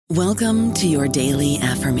Welcome to your daily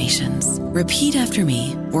affirmations. Repeat after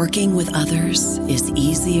me. Working with others is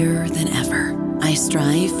easier than ever. I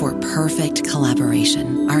strive for perfect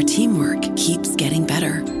collaboration. Our teamwork keeps getting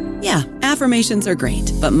better. Yeah, affirmations are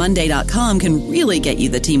great, but Monday.com can really get you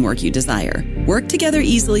the teamwork you desire. Work together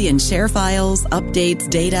easily and share files, updates,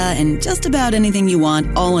 data, and just about anything you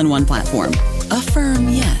want all in one platform. Affirm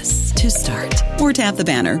yes to start, or tap the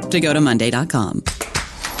banner to go to Monday.com.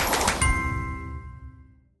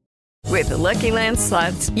 With the Lucky Land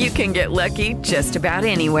Slots, you can get lucky just about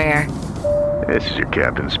anywhere. This is your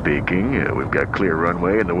captain speaking. We've got clear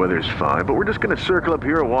runway and the weather's fine, but we're just going to circle up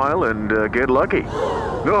here a while and get lucky.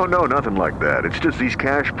 No, nothing like that. It's just these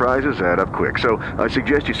cash prizes add up quick. So I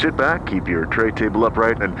suggest you sit back, keep your tray table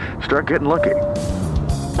upright, and start getting lucky.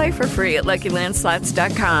 Play for free at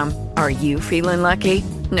LuckyLandSlots.com. Are you feeling lucky?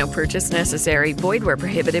 No purchase necessary. Void where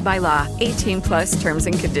prohibited by law. 18+ terms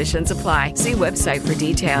and conditions apply. See website for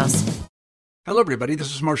details. Hello, everybody.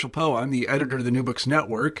 This is Marshall Poe. I'm the editor of the New Books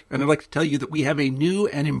Network, and I'd like to tell you that we have a new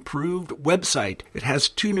and improved website. It has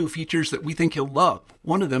 2 new features that we think you'll love.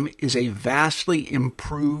 One of them is a vastly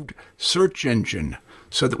improved search engine,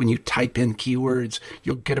 so that when you type in keywords,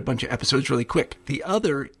 you'll get a bunch of episodes really quick. The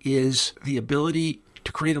other is the ability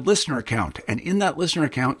to create a listener account. And in that listener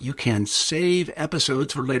account, you can save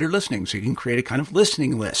episodes for later listening. So you can create a kind of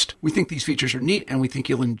listening list. We think these features are neat and we think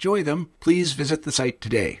you'll enjoy them. Please visit the site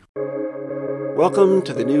today. Welcome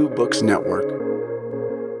to the New Books Network.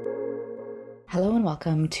 Hello and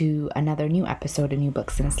welcome to another new episode of New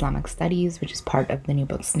Books in Islamic Studies, which is part of the New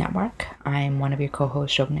Books Network. I'm one of your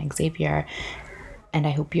co-hosts, Shobna Xavier, and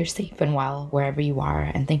I hope you're safe and well wherever you are.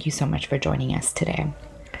 And thank you so much for joining us today.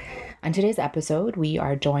 On today's episode, we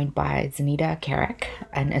are joined by Dženita Karić,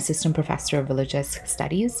 an assistant professor of religious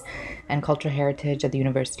studies and cultural heritage at the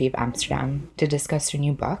University of Amsterdam, to discuss her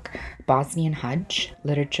new book, Bosnian Hajj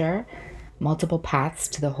Literature, Multiple Paths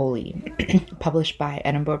to the Holy, published by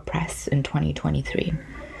Edinburgh Press in 2023.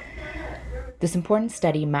 This important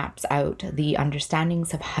study maps out the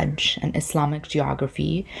understandings of Hajj and Islamic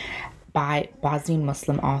geography by Bosnian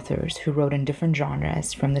Muslim authors who wrote in different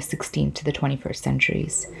genres from the 16th to the 21st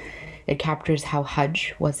centuries. It captures how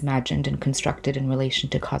Hajj was imagined and constructed in relation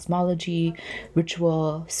to cosmology,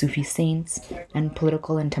 ritual, Sufi saints, and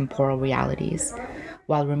political and temporal realities,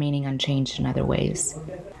 while remaining unchanged in other ways.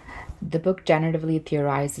 The book generatively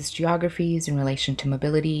theorizes geographies in relation to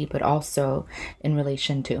mobility, but also in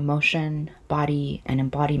relation to emotion, body, and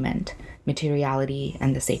embodiment, materiality,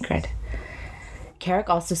 and the sacred. Karić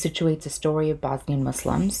also situates a story of Bosnian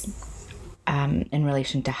Muslims in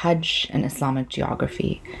relation to Hajj and Islamic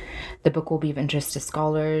geography. The book will be of interest to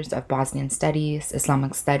scholars of Bosnian studies,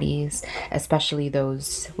 Islamic studies, especially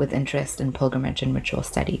those with interest in pilgrimage and ritual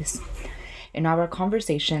studies. In our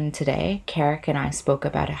conversation today, Karić and I spoke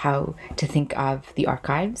about how to think of the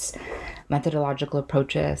archives, methodological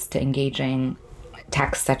approaches to engaging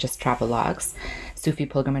texts such as travelogues, Sufi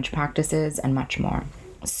pilgrimage practices, and much more.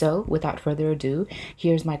 So, without further ado,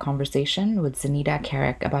 here's my conversation with Dženita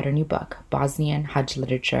Karić about her new book, Bosnian Hajj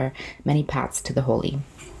Literature, Many Paths to the Holy.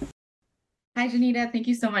 Hi, Dženita. Thank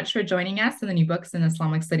you so much for joining us in the New Books in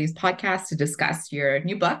Islamic Studies podcast to discuss your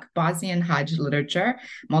new book, Bosnian Hajj Literature,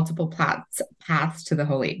 Multiple Paths to the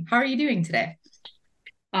Holy. How are you doing today?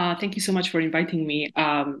 Thank you so much for inviting me.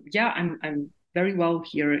 I'm very well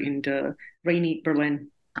here in the rainy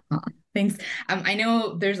Berlin. Thanks. I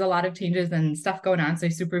know there's a lot of changes and stuff going on, so I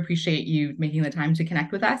super appreciate you making the time to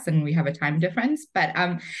connect with us, and we have a time difference. But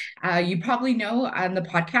you probably know on the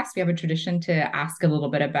podcast, we have a tradition to ask a little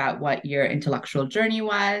bit about what your intellectual journey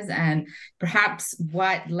was and perhaps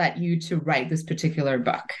what led you to write this particular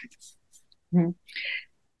book. Mm-hmm.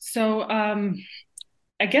 So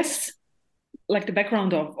I guess like the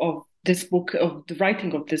background of this book, of the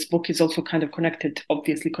writing of this book, is also kind of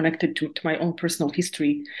obviously connected to my own personal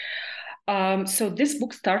history. So this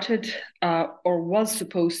book started or was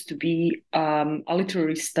supposed to be a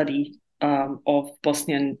literary study of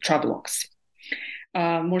Bosnian travelogues.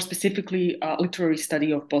 More specifically, a literary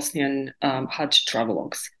study of Bosnian Hajj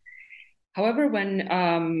travelogues. However, when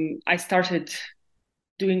I started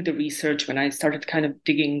doing the research, when I started kind of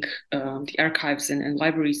digging the archives and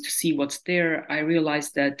libraries to see what's there, I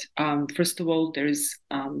realized that, first of all, there is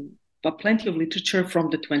plenty of literature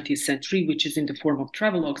from the 20th century, which is in the form of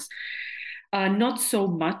travelogues. Not so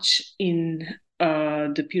much in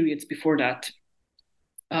the periods before that.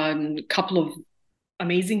 A couple of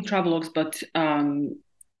amazing travelogues, but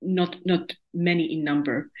not many in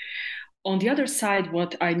number. On the other side,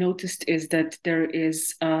 what I noticed is that there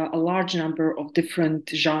is a large number of different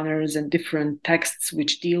genres and different texts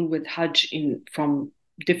which deal with Hajj from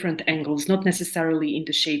different angles, not necessarily in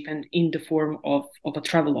the shape and in the form of a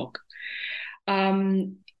travelogue.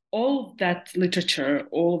 All of that literature,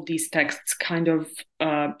 all of these texts kind of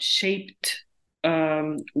shaped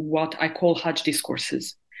what I call Hajj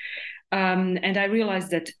discourses. And I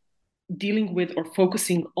realized that dealing with or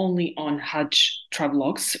focusing only on Hajj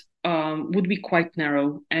travelogues would be quite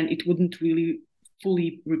narrow, and it wouldn't really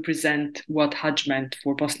fully represent what Hajj meant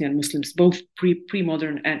for Bosnian Muslims, both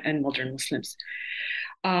pre-modern and modern Muslims.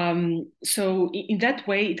 So in that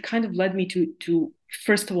way, it kind of led me to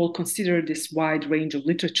first of all consider this wide range of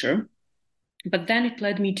literature, but then it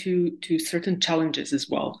led me to certain challenges as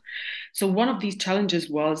well. So one of these challenges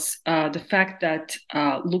was the fact that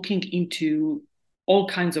looking into all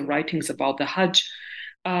kinds of writings about the Hajj,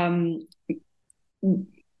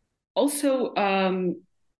 also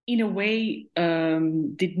in a way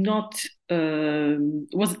did not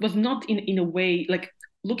was not in a way like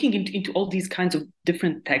looking into all these kinds of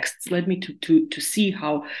different texts led me to see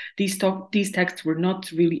how these texts were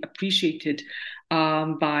not really appreciated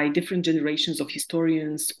by different generations of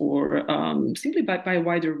historians or simply by a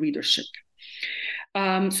wider readership.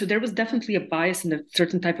 So there was definitely a bias and a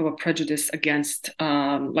certain type of a prejudice against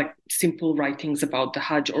like simple writings about the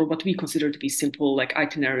Hajj, or what we consider to be simple, like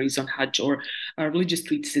itineraries on Hajj or religious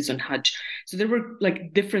treatises on Hajj. So there were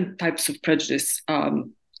like different types of prejudice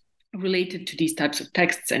related to these types of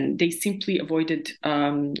texts, and they simply avoided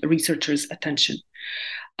researchers' attention.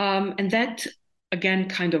 And that again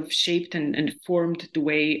kind of shaped and formed the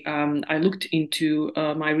way I looked into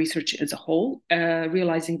my research as a whole,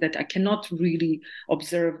 realizing that I cannot really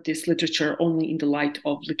observe this literature only in the light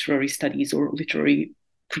of literary studies or literary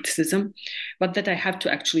criticism, but that I have to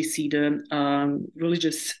actually see the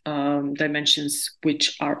religious dimensions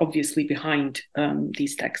which are obviously behind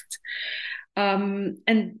these texts.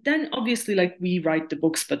 And then obviously, like, we write the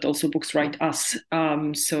books, but also books write us.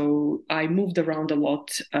 So I moved around a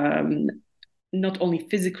lot. Not only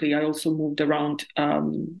physically, I also moved around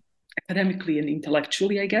academically and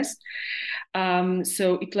intellectually, I guess.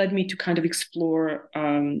 So it led me to kind of explore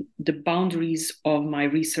the boundaries of my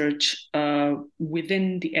research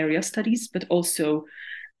within the area studies, but also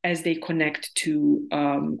as they connect to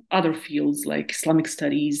other fields like Islamic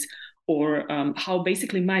studies, or how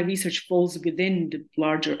basically my research falls within the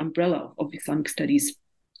larger umbrella of Islamic studies.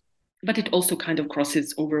 But it also kind of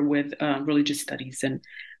crosses over with religious studies and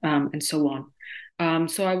so on.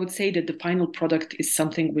 So I would say that the final product is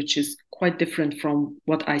something which is quite different from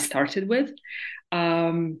what I started with.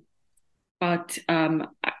 But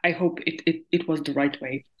I hope it was the right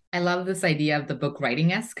way. I love this idea of the book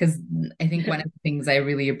writing us, because I think one of the things I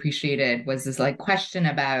really appreciated was this like question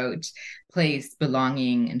about place,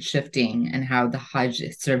 belonging, and shifting, and how the Hajj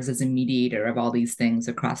serves as a mediator of all these things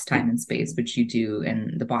across time and space, which you do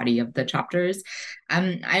in the body of the chapters.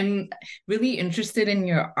 I'm really interested in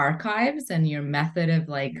your archives and your method of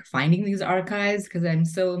like finding these archives, because I'm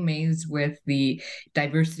so amazed with the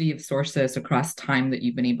diversity of sources across time that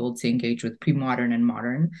you've been able to engage with, pre-modern and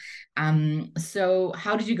modern. So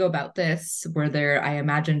how did you go about this? Were there, I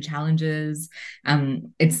imagine, challenges?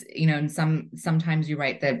 It's, you know, and sometimes you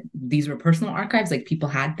write that these were personal archives, like people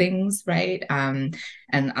had things, right? And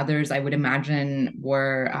others, I would imagine,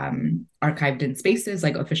 were archived in spaces,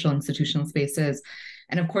 like official institutional spaces.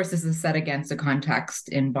 And of course, this is set against a context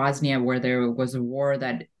in Bosnia where there was a war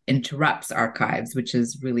that interrupts archives, which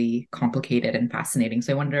is really complicated and fascinating.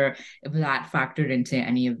 So I wonder if that factored into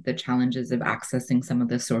any of the challenges of accessing some of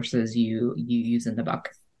the sources you use in the book.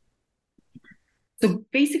 So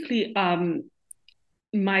basically,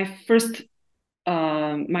 my first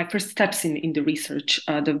steps in the research,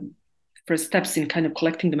 the first steps in kind of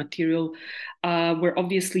collecting the material, were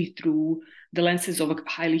obviously through the lenses of a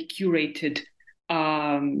highly curated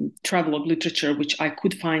travelogue literature, which I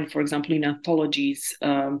could find, for example, in anthologies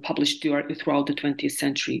published throughout the 20th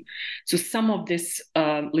century. So some of this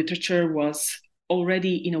literature was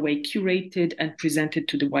already, in a way, curated and presented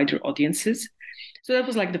to the wider audiences. So that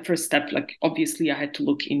was like the first step. Like, obviously, I had to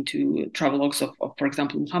look into travelogues of for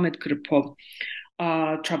example, Muhammad Krpov,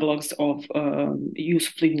 travelogues of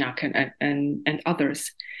Yusuf Livnjak and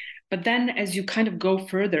others. But then as you kind of go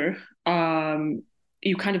further,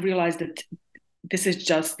 you kind of realize that this is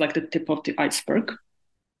just like the tip of the iceberg.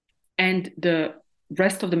 And the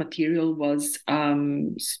rest of the material was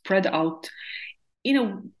spread out in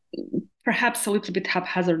a perhaps a little bit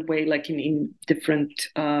haphazard way, like in different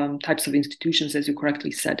types of institutions, as you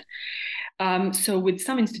correctly said. So with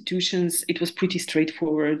some institutions, it was pretty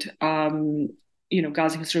straightforward.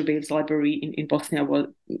 Gazi Husrev Bey's library in Bosnia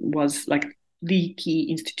was like the key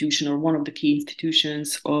institution, or one of the key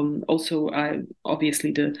institutions. Also,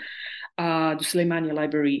 obviously, the the Süleymaniye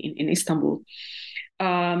Library in Istanbul.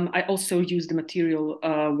 I also used the material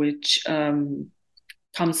which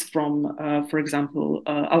comes from, for example,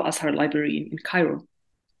 Al-Azhar Library in Cairo.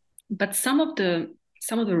 But some of the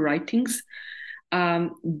writings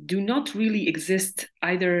do not really exist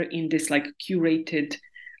either in this like curated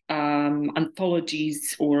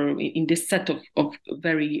anthologies or in this set of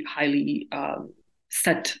very highly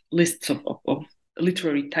set lists of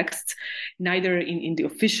literary texts, neither in the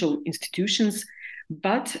official institutions,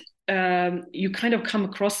 but you kind of come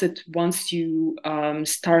across it once you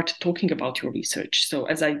start talking about your research. So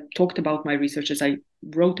as I talked about my research, as I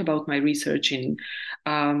wrote about my research in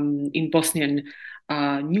Bosnian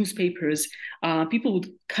newspapers, people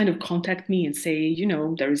would kind of contact me and say,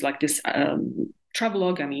 there is like this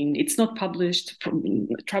travelogue. I mean, it's not published,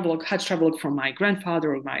 Hajj travelogue from my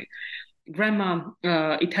grandfather or my grandma.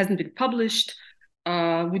 It hasn't been published.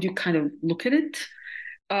 Would you kind of look at it?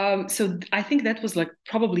 So I think that was like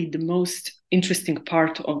probably the most interesting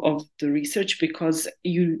part of the research, because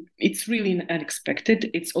it's really unexpected.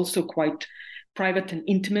 It's also quite private and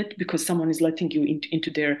intimate, because someone is letting you into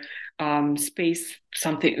their space.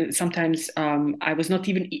 Sometimes I was not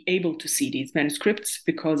even able to see these manuscripts,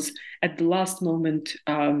 because at the last moment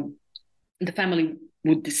the family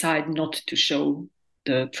would decide not to show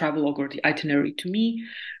the travelogue or the itinerary to me,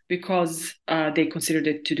 because they considered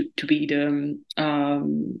it to be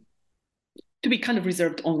kind of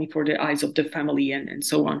reserved only for the eyes of the family and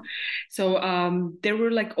so on. So there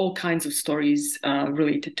were like all kinds of stories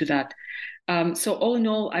related to that. So all in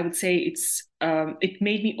all, I would say it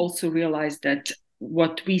made me also realize that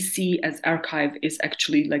what we see as archive is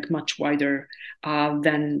actually like much wider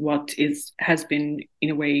than what has been in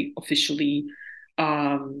a way officially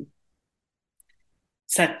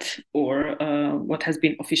set, or what has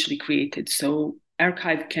been officially created. So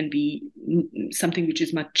archive can be something which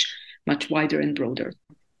is much, much wider and broader.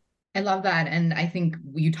 I love that. And I think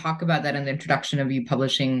you talk about that in the introduction of you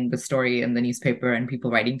publishing the story in the newspaper and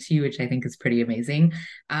people writing to you, which I think is pretty amazing.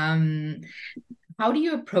 How do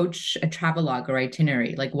you approach a travelogue or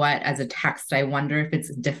itinerary? Like what as a text? I wonder if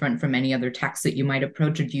it's different from any other text that you might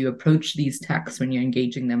approach, or do you approach these texts when you're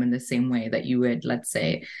engaging them in the same way that you would, let's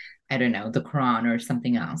say, I don't know, the Quran or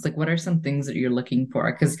something else? Like, what are some things that you're looking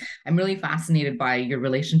for? Because I'm really fascinated by your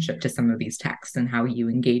relationship to some of these texts and how you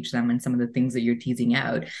engage them and some of the things that you're teasing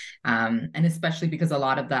out. And especially because a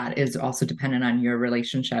lot of that is also dependent on your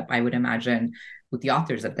relationship, I would imagine, with the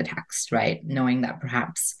authors of the text, right? Knowing that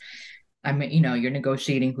perhaps you're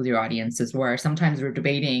negotiating who your audiences were. Sometimes we're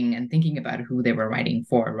debating and thinking about who they were writing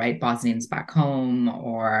for, right? Bosnians back home,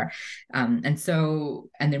 or and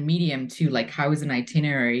their medium too. Like, how is an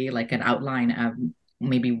itinerary, like an outline of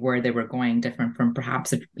maybe where they were going, different from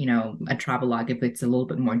perhaps a travelogue if it's a little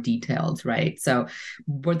bit more detailed, right? So,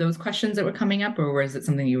 were those questions that were coming up, or was it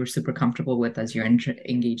something you were super comfortable with as you're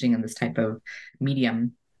engaging in this type of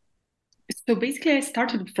medium? So basically, I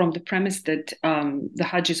started from the premise that the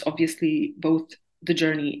Hajj is obviously both the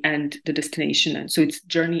journey and the destination. And so it's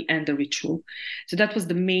journey and the ritual. So that was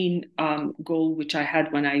the main goal which I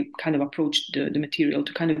had when I kind of approached the material,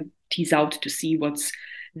 to kind of tease out to see what's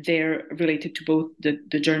there related to both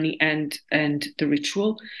the journey and the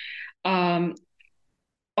ritual.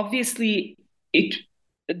 Obviously,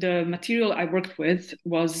 the material I worked with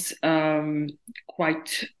was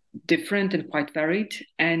quite different and quite varied,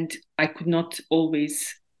 and I could not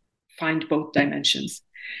always find both dimensions.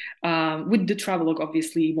 With the travelogue,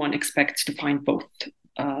 obviously, one expects to find both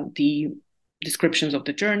the descriptions of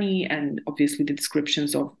the journey and obviously the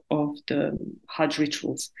descriptions of the Hajj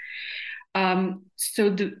rituals. So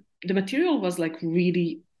the material was like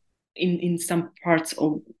really in some parts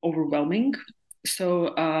overwhelming.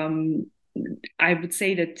 So I would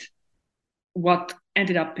say that what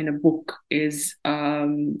ended up in a book is a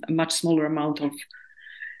much smaller amount of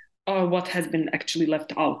what has been actually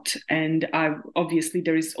left out. And obviously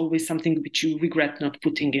there is always something which you regret not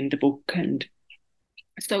putting in the book. And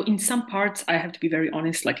so in some parts, I have to be very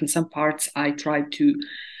honest, like in some parts I tried to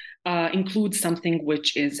include something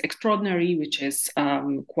which is extraordinary, which is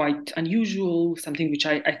quite unusual, something which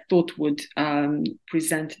I thought would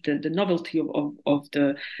present the novelty of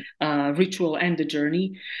the ritual and the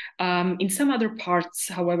journey. In some other parts,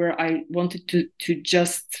 however, I wanted to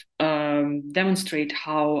just demonstrate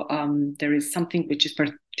how there is something which is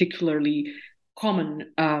particularly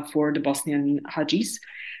common for the Bosnian Hajis.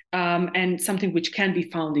 And something which can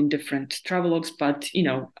be found in different travelogues, but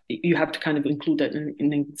you have to kind of include that in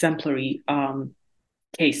an exemplary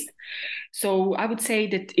case. So I would say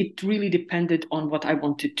that it really depended on what I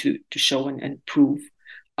wanted to show and prove.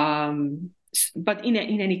 but in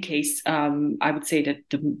any case, I would say that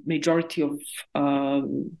the majority of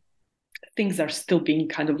things are still being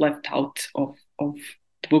kind of left out of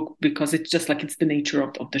the book, because it's just like, it's the nature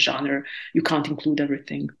of the genre. You can't include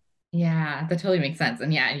everything. Yeah, that totally makes sense.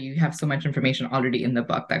 And yeah, you have so much information already in the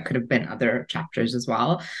book that could have been other chapters as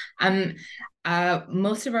well.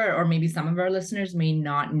 Most of our, or maybe some of our listeners may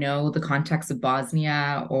not know the context of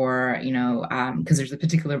Bosnia, or, because there's a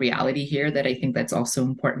particular reality here that I think that's also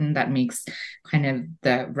important, that makes kind of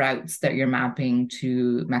the routes that you're mapping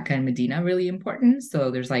to Mecca and Medina really important.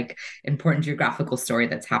 So there's like important geographical story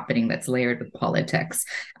that's happening that's layered with politics.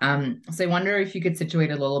 So I wonder if you could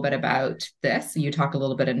situate a little bit about this. You talk a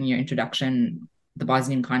little bit in your introduction, the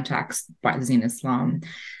Bosnian context, Bosnian Islam,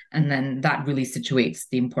 and then that really situates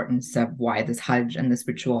the importance of why this Hajj and this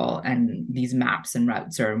ritual and these maps and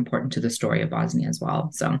routes are important to the story of Bosnia as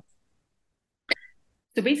well. So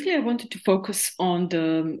basically, I wanted to focus on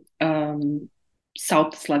the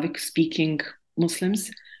South Slavic speaking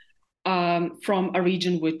Muslims from a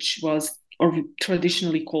region which was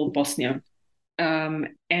traditionally called Bosnia.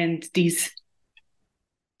 And these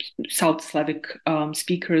South Slavic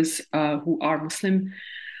speakers who are Muslim,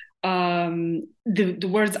 the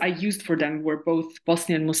words I used for them were both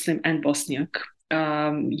Bosnian Muslim and Bosniak.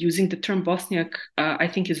 Using the term Bosniak, I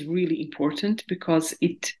think, is really important, because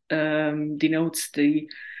it denotes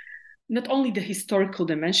not only the historical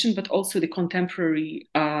dimension, but also the contemporary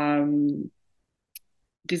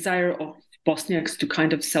desire of Bosniaks to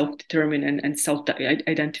kind of self-determine and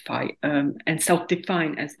self-identify and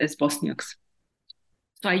self-define as Bosniaks.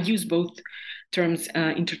 So I use both terms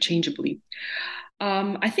interchangeably.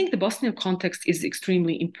 I think the Bosnian context is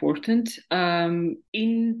extremely important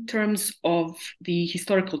in terms of the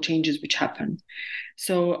historical changes which happen.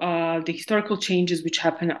 So the historical changes which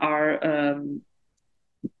happen are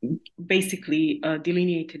basically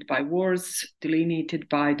delineated by wars, delineated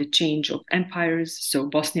by the change of empires. So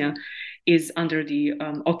Bosnia is under the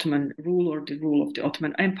Ottoman rule, or the rule of the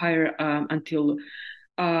Ottoman Empire, until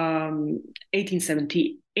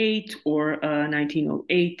 1878 or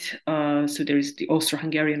 1908. So there is the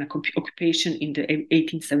Austro-Hungarian occupation in the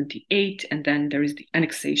 1878, and then there is the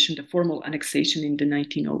annexation, the formal annexation, in the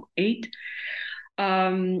 1908.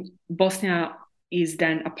 Bosnia is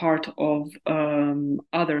then a part of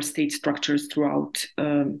other state structures throughout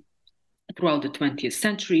the 20th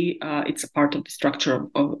century. It's a part of the structure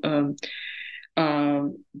of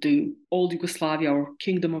the old Yugoslavia, or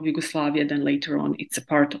Kingdom of Yugoslavia. Then later on, it's a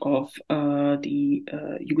part of the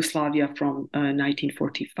Yugoslavia from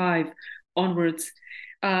 1945 onwards.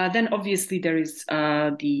 Then obviously there is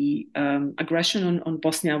the aggression on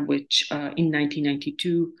Bosnia, which in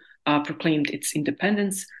 1992 proclaimed its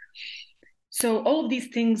independence. So all of these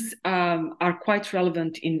things are quite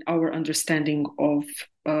relevant in our understanding of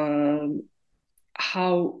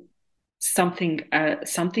how something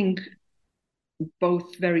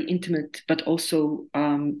both very intimate but also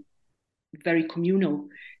very communal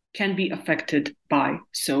can be affected by.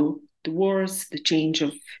 So the wars, the change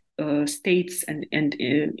of states and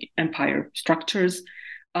empire structures,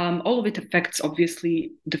 all of it affects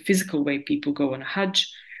obviously the physical way people go on a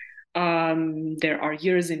Hajj. There are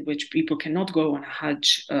years in which people cannot go on a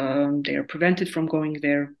Hajj. They are prevented from going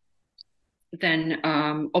there. Then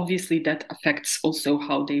obviously that affects also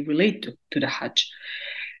how they relate to the Hajj.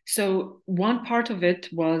 So one part of it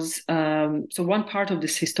was, one part of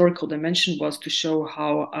this historical dimension was to show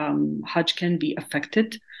how Hajj can be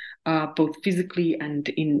affected, both physically and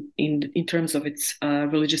in terms of its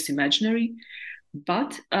religious imaginary.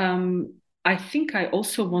 But I think I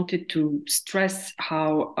also wanted to stress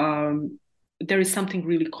how there is something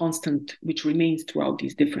really constant which remains throughout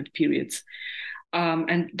these different periods.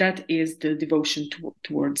 And that is the devotion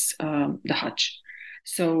towards the Hajj.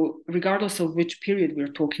 So regardless of which period we're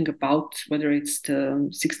talking about, whether it's the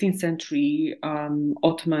 16th century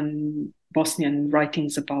Ottoman Bosnian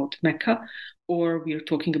writings about Mecca, or we're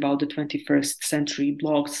talking about the 21st century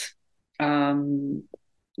blogs,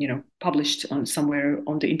 published on somewhere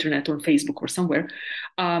on the internet or Facebook or somewhere,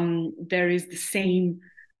 there is the same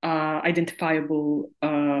identifiable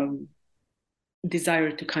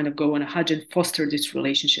desire to kind of go on a Hajj and foster this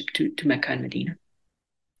relationship to Mecca and Medina.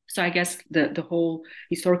 So I guess the whole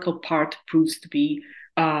historical part proves to be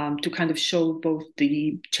to kind of show both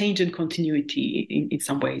the change and continuity in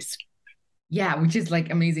some ways. Yeah, which is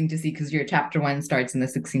like amazing to see, because your chapter 1 starts in the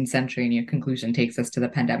 16th century and your conclusion takes us to the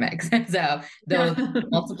pandemics. So those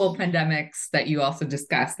multiple pandemics that you also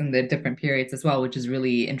discussed in the different periods as well, which is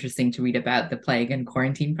really interesting to read about the plague and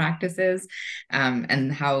quarantine practices,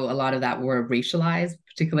 and how a lot of that were racialized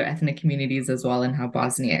particular ethnic communities as well, and how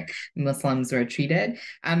Bosniak Muslims were treated.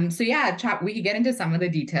 So yeah, we could get into some of the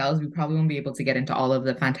details. We probably won't be able to get into all of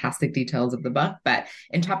the fantastic details of the book, but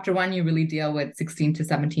in chapter 1, you really deal with 16th to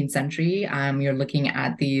 17th century. You're looking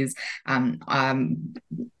at these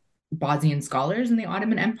Bosnian scholars in the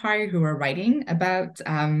Ottoman Empire who are writing about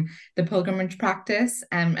the pilgrimage practice.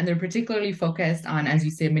 And they're particularly focused on, as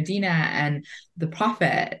you say, Medina and the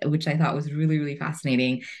Prophet, which I thought was really, really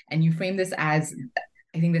fascinating. And you frame this as,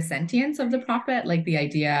 I think, the sentience of the Prophet, like the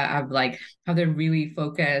idea of like how they're really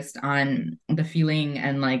focused on the feeling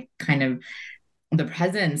and like kind of the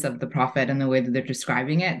presence of the Prophet and the way that they're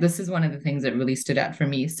describing it. This is one of the things that really stood out for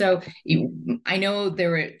me. So I know there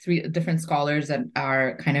were 3 different scholars that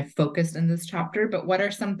are kind of focused in this chapter, but what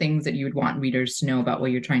are some things that you would want readers to know about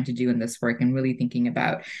what you're trying to do in this work, and really thinking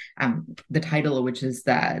about the title, which is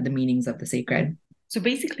the meanings of the sacred? So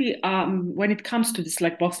basically, when it comes to this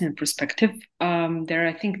like Bosnian perspective, there are,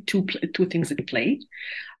 I think, two things at play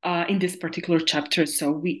in this particular chapter.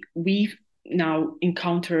 So we now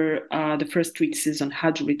encounter the first treatises on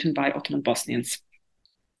Hajj written by Ottoman Bosnians.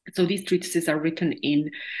 So these treatises are written in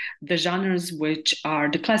the genres which are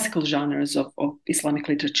the classical genres of Islamic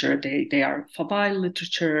literature. They are Fadail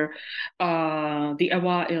literature, the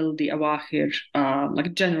Awa'il, the Awakhir,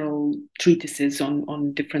 like general treatises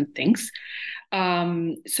on different things.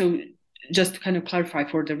 So just to kind of clarify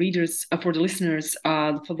for the readers, for the listeners,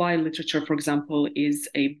 the Fadail literature, for example, is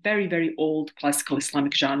a very, very old classical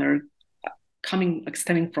Islamic genre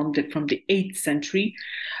stemming from the 8th century,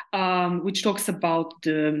 which talks about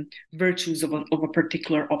the virtues of a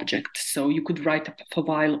particular object. So you could write a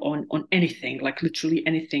fadail on anything, like literally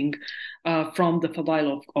anything, from the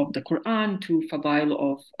fadail of the Quran to fadail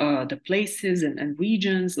of the places and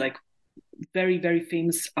regions. Like very, very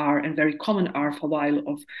famous and very common are fadail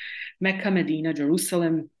of Mecca, Medina,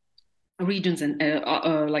 Jerusalem, regions, and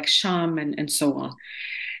like Sham and so on.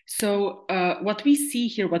 So what we see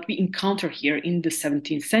here, what we encounter here in the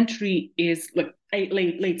 17th century is like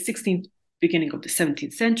late 16th, beginning of the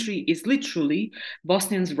 17th century is literally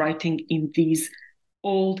Bosnians writing in these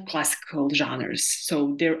old classical genres.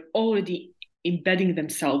 So they're already embedding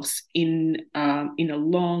themselves in a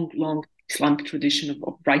long Islamic tradition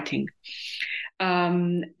of writing.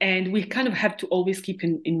 And we kind of have to always keep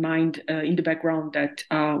in mind in the background that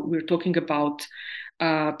we're talking about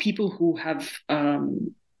people who have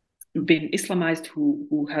been Islamized,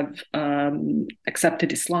 who have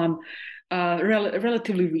accepted Islam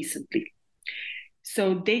relatively recently.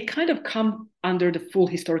 So they kind of come under the full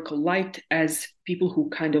historical light as people who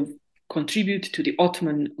kind of contribute to the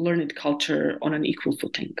Ottoman learned culture on an equal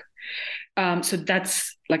footing. So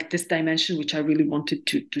that's like this dimension which I really wanted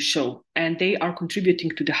to show, and they are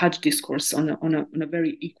contributing to the Hajj discourse on a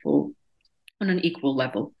very equal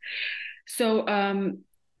level. So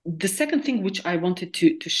the second thing which I wanted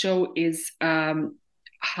to show is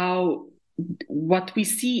how what we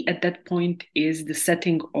see at that point is the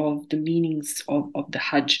setting of the meanings of the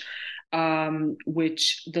Hajj,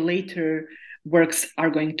 which the later works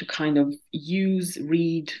are going to kind of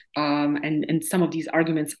read, and some of these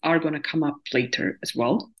arguments are going to come up later as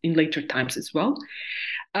well, in later times as well.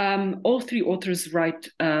 All 3 authors write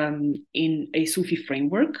in a Sufi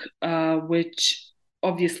framework, which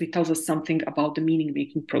obviously tells us something about the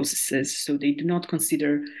meaning-making processes. So they do not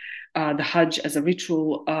consider the Hajj as a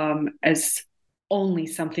ritual, as only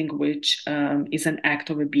something which is an act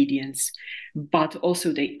of obedience, but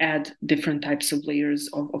also they add different types of layers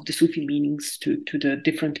of the Sufi meanings to the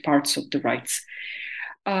different parts of the rites.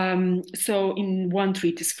 So in one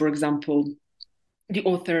treatise, for example, the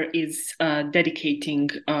author is dedicating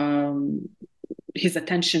his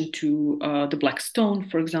attention to the black stone,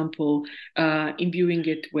 for example, imbuing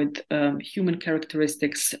it with human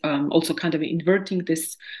characteristics, also kind of inverting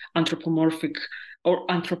this anthropomorphic or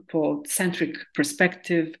anthropocentric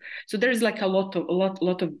perspective. So there is like a lot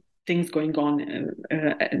of things going on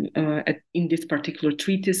in this particular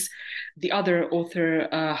treatise. The other author,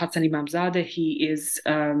 Hassan Imamzadeh, he is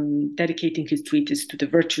dedicating his treatise to the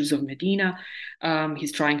virtues of Medina.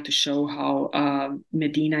 He's trying to show how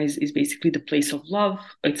Medina is basically the place of love.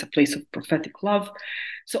 It's a place of prophetic love.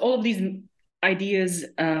 So all of these ideas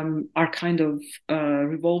are kind of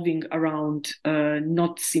revolving around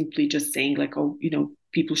not simply just saying like, oh,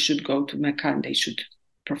 people should go to Mecca and they should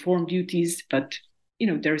perform duties, but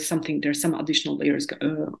there's some additional layers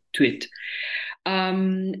to it.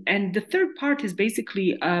 And the third part is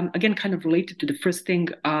basically, again, kind of related to the first thing.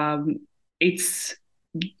 It's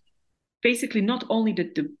basically not only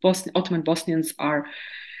that the Ottoman Bosnians are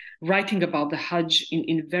writing about the Hajj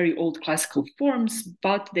in very old classical forms,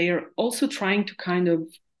 but they are also trying to kind of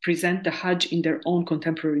present the Hajj in their own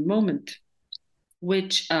contemporary moment,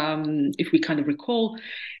 which, if we kind of recall,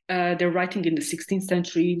 they're writing in the 16th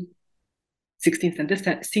century, 16th and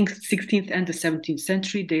the 17th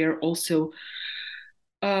century. They are also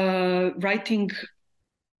writing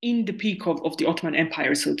in the peak of the Ottoman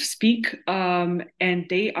Empire, so to speak, and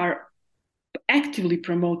they are actively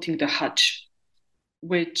promoting the Hajj,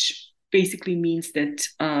 which basically means that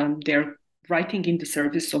they're writing in the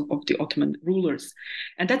service of the Ottoman rulers.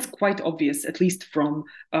 And that's quite obvious, at least from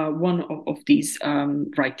one of these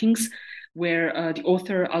writings, where the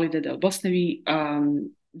author Ali Dede al-Bosnawi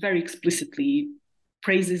very explicitly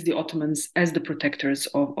praises the Ottomans as the protectors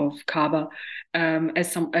of Kaaba,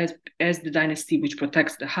 as the dynasty which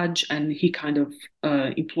protects the Hajj, and he kind of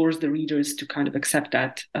implores the readers to kind of accept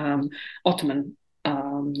that Ottoman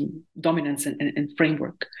dominance and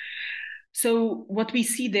framework. So what we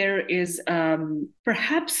see there is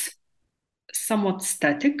perhaps somewhat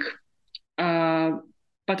static,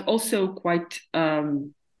 but also quite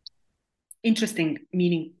interesting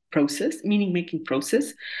meaning-making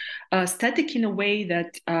process. Static in a way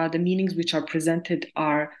that the meanings which are presented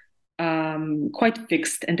are quite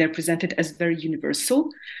fixed, and they're presented as very universal.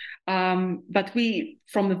 But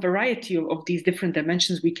from a variety of these different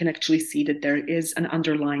dimensions, we can actually see that there is an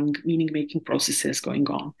underlying meaning-making processes going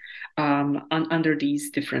on under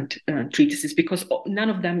these different treatises, because none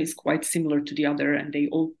of them is quite similar to the other, and they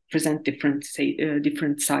all present different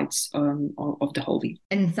sides of the holy.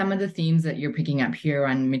 And some of the themes that you're picking up here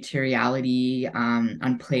on materiality,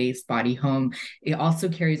 on place, body, home, it also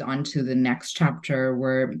carries on to the next chapter,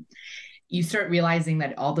 where you start realizing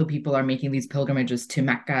that although people are making these pilgrimages to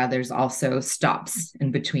Mecca, there's also stops in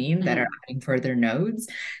between that are adding further nodes.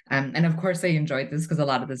 And of course, I enjoyed this because a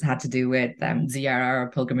lot of this had to do with ziyarah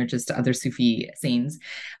or pilgrimages to other Sufi saints,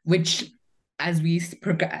 which, as we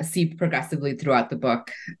see progressively throughout the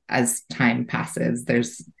book, as time passes,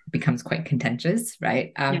 becomes quite contentious,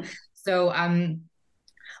 right? So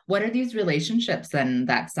what are these relationships then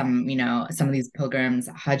that some of these pilgrims,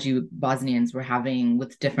 Haji Bosnians, were having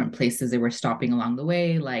with different places they were stopping along the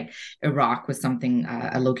way? Like Iraq was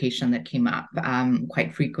a location that came up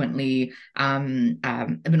quite frequently. Ibn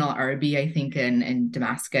al-Arabi, I think, in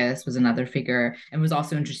Damascus was another figure. And it was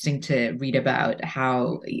also interesting to read about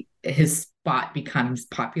how his spot becomes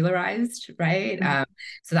popularized, right?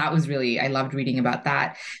 So that was I loved reading about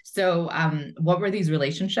that. So what were these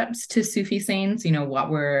relationships to Sufi saints? What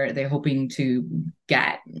were they hoping to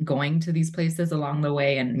get going to these places along the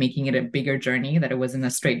way and making it a bigger journey, that it wasn't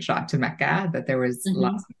a straight shot to Mecca, that there was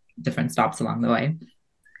lots of different stops along the way?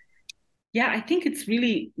 Yeah, I think it's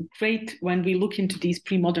really great when we look into these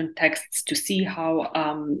pre-modern texts to see how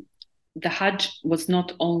the Hajj was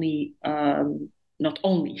not only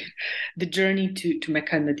the journey to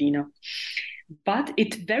Mecca and Medina, but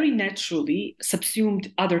it very naturally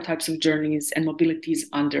subsumed other types of journeys and mobilities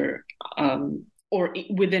under or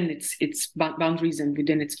within its boundaries and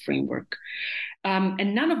within its framework.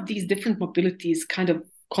 And none of these different mobilities kind of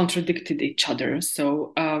contradicted each other.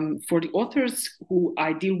 So for the authors who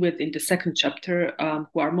I deal with in the second chapter,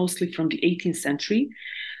 who are mostly from the 18th century,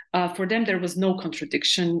 for them there was no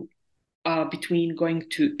contradiction between going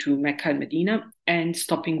to Mecca and Medina and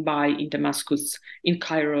stopping by in Damascus, in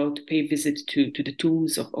Cairo, to pay visit to the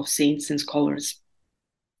tombs of saints and scholars.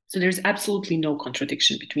 So there's absolutely no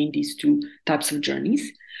contradiction between these two types of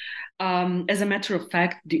journeys. As a matter of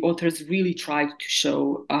fact, the authors really tried to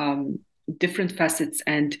show different facets.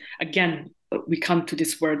 And again, we come to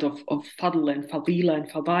this word of fadl and fadila and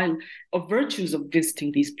fadail, of virtues of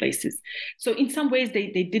visiting these places. So in some ways,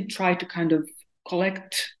 they did try to kind of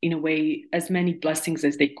collect, in a way, as many blessings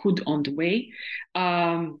as they could on the way.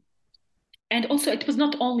 And also, it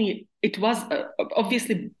was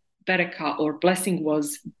obviously barakah, or blessing,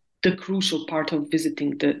 was the crucial part of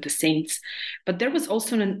visiting the saints. But there was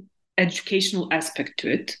also an educational aspect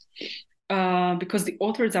to it, because the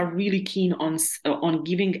authors are really keen on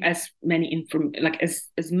giving as many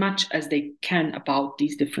as much as they can about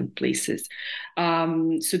these different places.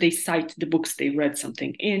 So they cite the books they read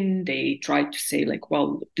something in. They try to say, like,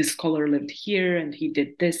 well, this scholar lived here and he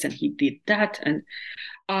did this and he did that, and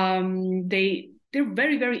they're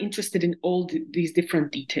very, very interested in all these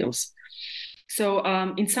different details. So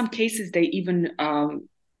in some cases, they even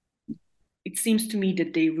it seems to me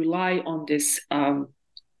that they rely on this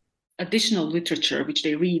additional literature which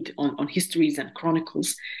they read on histories and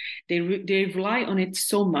chronicles. They rely on it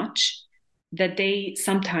so much that they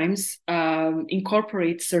sometimes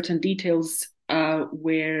incorporate certain details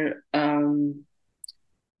where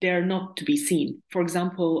they're not to be seen. For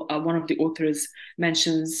example, one of the authors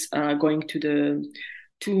mentions going to the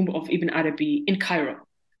tomb of Ibn Arabi in Cairo.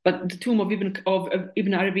 but the tomb of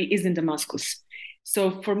Ibn Arabi is in Damascus.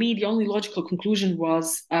 So for me, the only logical conclusion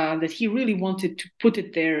was that he really wanted to put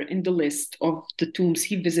it there in the list of the tombs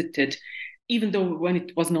he visited, even though when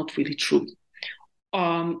it was not really true.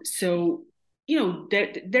 So,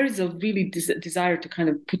 there is a really desire to kind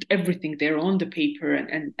of put everything there on the paper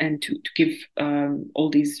and to give all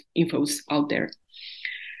these infos out there.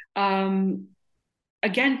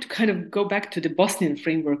 Again, to kind of go back to the Bosnian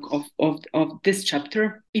framework of this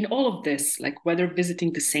chapter, in all of this, like whether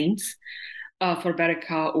visiting the saints for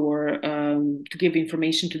Barakah or to give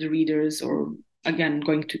information to the readers, or again,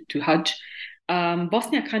 going to Hajj,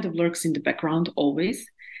 Bosnia kind of lurks in the background always.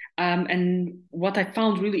 And what I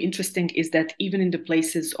found really interesting is that even in the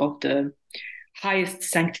places of the highest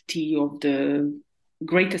sanctity, of the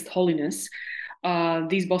greatest holiness,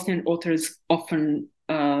 these Bosnian authors often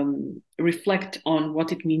reflect on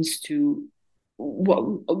what it means to.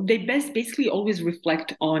 They basically always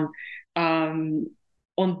reflect on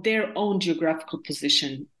their own geographical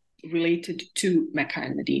position related to Mecca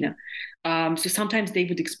and Medina. So sometimes they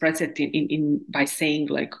would express it in by saying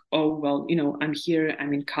like, oh, well, I'm here,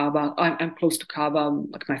 I'm in Kaaba, I'm close to Kaaba,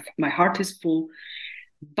 like my heart is full,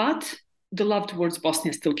 but the love towards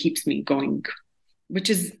Bosnia still keeps me going,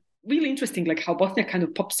 which is really interesting, like how Bosnia kind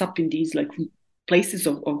of pops up in these like places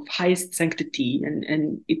of highest sanctity,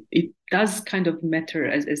 and it does kind of matter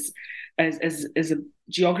as a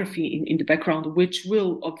geography in the background, which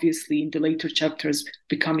will obviously in the later chapters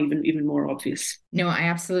become even more obvious. No, I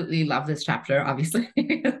absolutely love this chapter, obviously.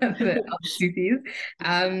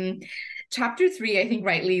 Chapter 3, I think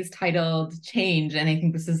rightly is titled Change. And I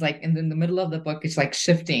think this is like in the middle of the book, it's like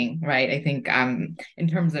shifting, right? I think in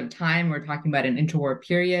terms of time, we're talking about an interwar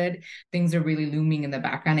period. Things are really looming in the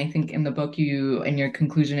background. I think in the book, in your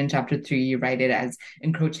conclusion in chapter 3, you write it as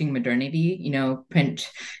encroaching modernity,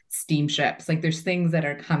 print steamships. Like there's things that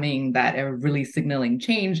are coming that are really signaling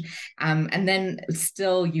change. And then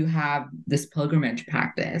still you have this pilgrimage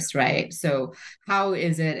practice, right? So how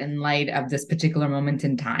is it in light of this particular moment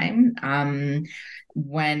in time,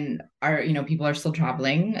 when people are still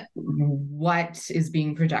traveling, what is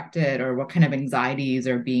being projected, or what kind of anxieties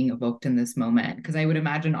are being evoked in this moment? Because I would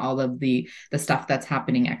imagine all of the stuff that's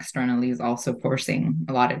happening externally is also forcing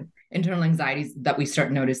a lot of internal anxieties that we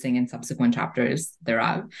start noticing in subsequent chapters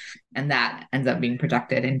thereof, and that ends up being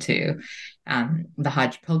projected into the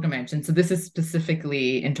Hajj pilgrimage. And so this is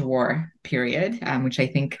specifically interwar period, which I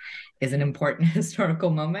think is an important historical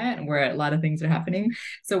moment where a lot of things are happening.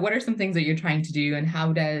 So what are some things that you're trying to do, and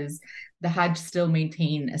how does the Hajj still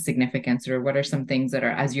maintain a significance, or what are some things that are,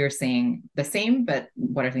 as you're saying, the same, but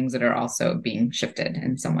what are things that are also being shifted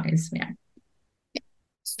in some ways? Yeah.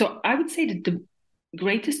 So I would say that the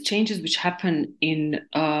greatest changes which happen in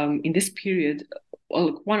this period,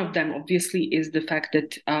 well, one of them obviously is the fact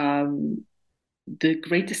that the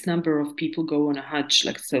greatest number of people go on a Hajj,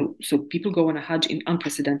 so people go on a Hajj in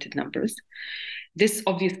unprecedented numbers. This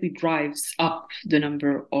obviously drives up the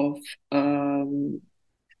number of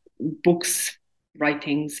books,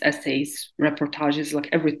 writings, essays, reportages, like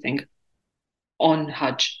everything on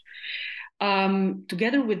Hajj.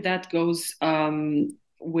 Together with that goes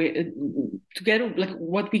together, like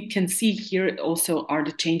what we can see here also are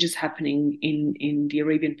the changes happening in the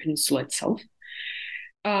Arabian Peninsula itself.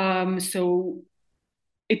 So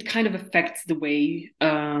it kind of affects the way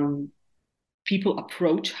people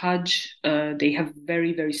approach Hajj. They have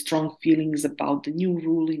very, very strong feelings about the new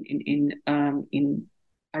rule in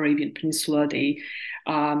Arabian Peninsula. They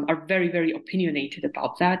are very, very opinionated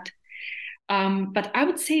about that. But I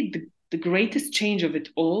would say the greatest change of it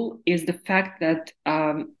all is the fact that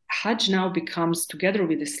Hajj now becomes, together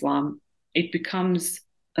with Islam, it becomes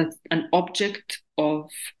an object of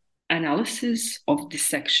analysis, of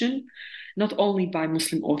dissection, not only by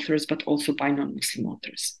Muslim authors, but also by non-Muslim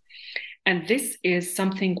authors. And this is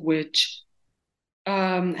something which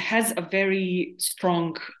has a very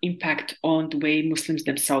strong impact on the way Muslims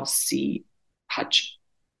themselves see Hajj.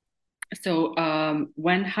 So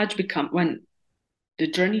when the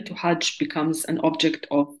journey to Hajj becomes an object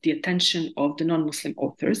of the attention of the non-Muslim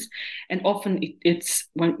authors, and often it's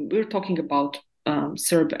when we're talking about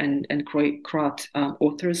Serb and Croat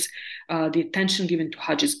authors, the attention given to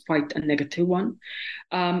Hajj is quite a negative one.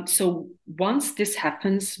 So once this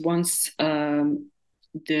happens, once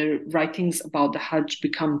the writings about the Hajj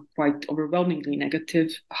become quite overwhelmingly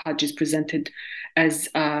negative, Hajj is presented as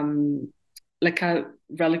like a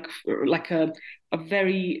relic, like a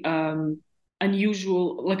very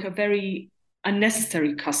unusual, like a very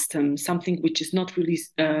unnecessary custom, something which is not really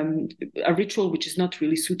a ritual which is not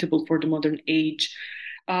really suitable for the modern age,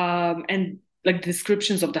 and like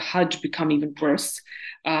descriptions of the Hajj become even worse.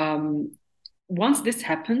 Once this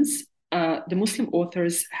happens, the Muslim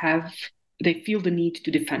authors they feel the need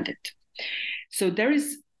to defend it. So there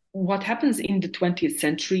is what happens in the 20th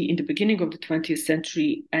century, in the beginning of the 20th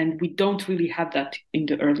century, and we don't really have that in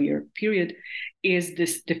the earlier period, is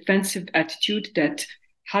this defensive attitude that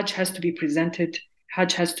Hajj has to be presented,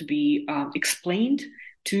 Hajj has to be explained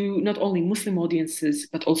to not only Muslim audiences,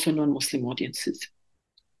 but also non-Muslim audiences.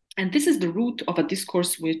 And this is the root of a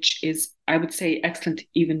discourse which is, I would say, excellent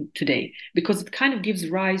even today, because it kind of gives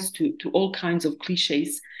rise to all kinds of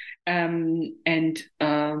cliches and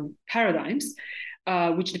paradigms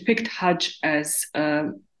which depict Hajj as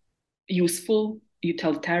useful,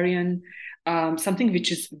 utilitarian, something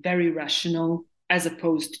which is very rational, as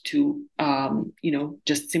opposed to,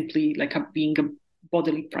 just simply like being a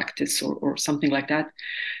bodily practice or something like that.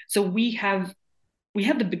 So we have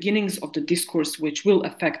the beginnings of the discourse which will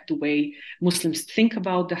affect the way Muslims think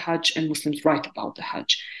about the Hajj and Muslims write about the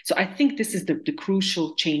Hajj. So I think this is the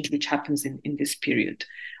crucial change which happens in this period.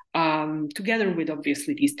 Together with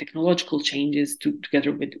obviously these technological changes,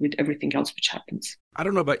 together with everything else which happens. I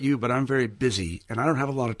don't know about you, but I'm very busy and I don't have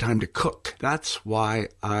a lot of time to cook. That's why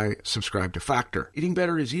I subscribe to Factor. Eating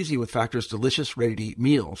better is easy with Factor's delicious, ready-to-eat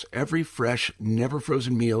meals. Every fresh, never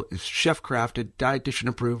frozen meal is chef-crafted, dietitian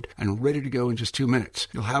approved, and ready to go in just 2 minutes.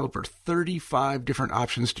 You'll have over 35 different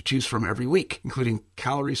options to choose from every week, including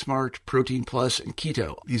Calorie Smart, Protein Plus, and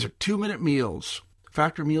Keto. These are 2-minute meals.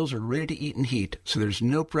 Factor meals are ready to eat and heat, so there's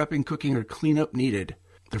no prepping, cooking, or cleanup needed.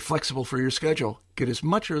 They're flexible for your schedule. Get as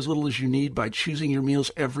much or as little as you need by choosing your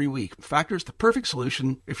meals every week. Factor is the perfect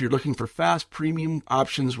solution if you're looking for fast, premium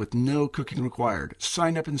options with no cooking required.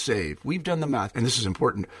 Sign up and save. We've done the math, and this is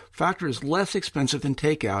important. Factor is less expensive than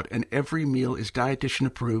takeout, and every meal is dietitian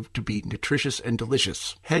approved to be nutritious and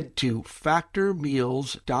delicious. Head to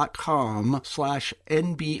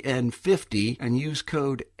factormeals.com/NBN50 and use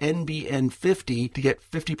code NBN50 to get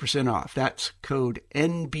 50% off. That's code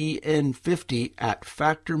NBN50 at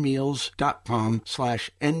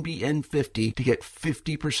factormeals.com/NBN50 to get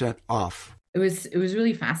 50% off. It was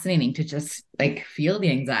really fascinating to just like feel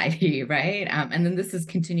the anxiety, right? And then this is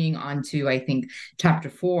continuing on to, I think, chapter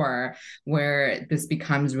 4, where this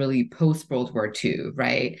becomes really post-World War II,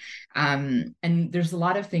 right? And there's a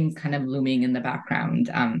lot of things kind of looming in the background.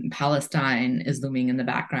 Palestine is looming in the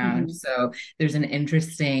background. Mm-hmm. So there's an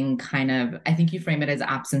interesting kind of, I think you frame it as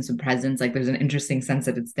absence of presence. Like there's an interesting sense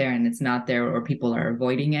that it's there and it's not there, or people are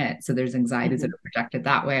avoiding it. So there's anxieties mm-hmm. that are projected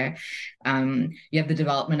that way. You have the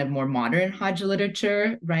development of more modern Hajj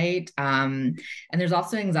literature, right? And there's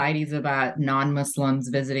also anxieties about non-Muslims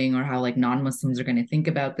visiting, or how like non-Muslims are going to think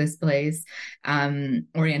about this place.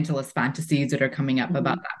 Orientalist fantasies that are coming up mm-hmm.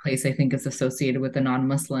 about that place, I think, is associated with the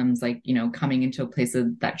non-Muslims, like, coming into a place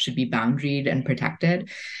that should be boundaried and protected.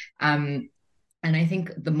 And I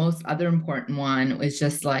think the most other important one was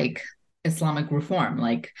just like Islamic reform,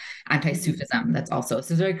 like anti-Sufism. That's also,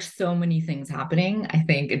 so there's like so many things happening, I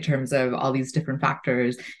think, in terms of all these different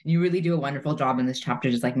factors. And you really do a wonderful job in this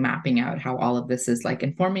chapter, just like mapping out how all of this is like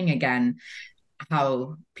informing, again,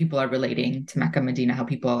 how people are relating to Mecca and Medina, how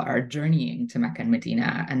people are journeying to Mecca and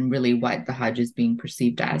Medina, and really what the Hajj is being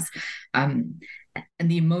perceived as. And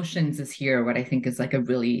the emotions is here what I think is like a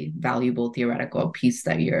really valuable theoretical piece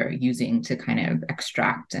that you're using to kind of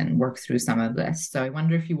extract and work through some of this. So I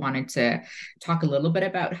wonder if you wanted to talk a little bit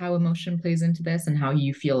about how emotion plays into this and how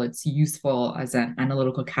you feel it's useful as an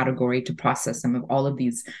analytical category to process some of all of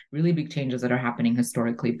these really big changes that are happening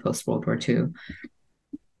historically post-World War II.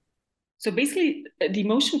 So basically, the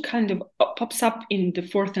emotion kind of pops up in the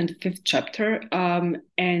 4th and 5th chapter,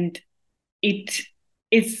 and it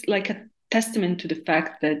is like a testament to the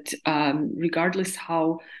fact that regardless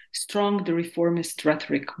how strong the reformist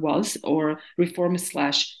rhetoric was, or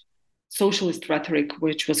reformist/socialist rhetoric,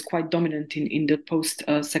 which was quite dominant in the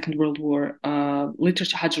post-Second World War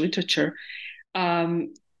Hajj literature,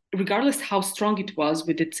 regardless how strong it was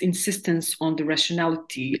with its insistence on the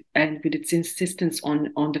rationality and with its insistence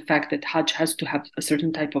on the fact that Hajj has to have a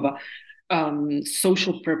certain type of a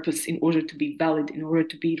social purpose in order to be valid, in order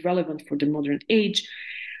to be relevant for the modern age,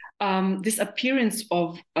 this appearance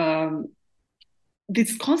of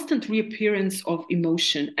this constant reappearance of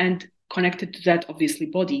emotion, and connected to that, obviously,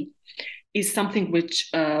 body, is something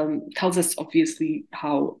which tells us, obviously,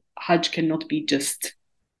 how Hajj cannot be just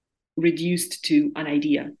reduced to an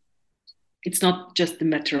idea. It's not just a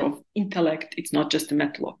matter of intellect. It's not just a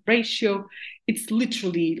matter of ratio. It's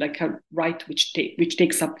literally like a right which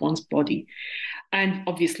takes up one's body, and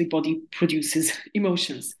obviously, body produces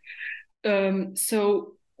emotions.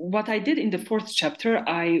 So what I did in the fourth chapter,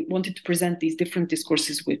 I wanted to present these different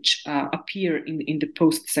discourses which appear in the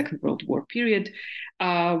post-Second World War period,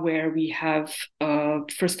 where we have,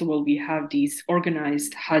 first of all, we have these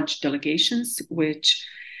organized Hajj delegations, which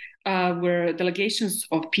were delegations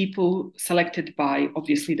of people selected by,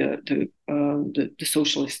 obviously, the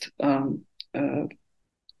socialist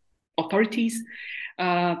authorities,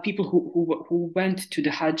 people who went to the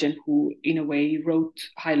Hajj and who, in a way, wrote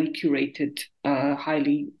highly curated,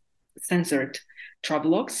 highly censored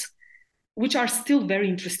travelogues, which are still very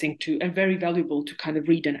interesting to and very valuable to kind of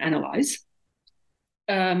read and analyze.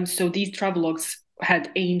 So these travelogues had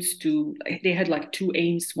aims to, they had like two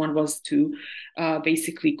aims. One was to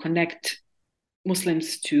basically connect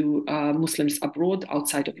Muslims to Muslims abroad,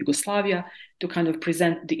 outside of Yugoslavia, to kind of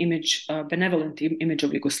present the image, benevolent image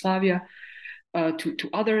of Yugoslavia to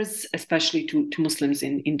others, especially to Muslims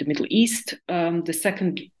in the Middle East. The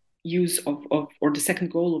second use or the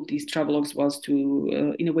second goal of these travelogues was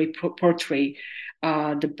to, in a way, portray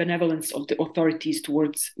the benevolence of the authorities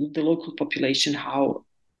towards the local population, how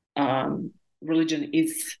religion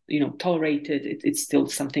is, tolerated. It's still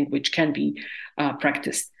something which can be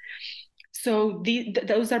practiced. So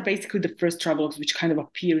those are basically the first travelogues which kind of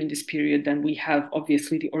appear in this period. Then we have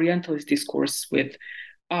obviously the Orientalist discourse with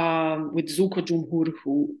Zuko Jumhur,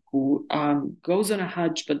 who goes on a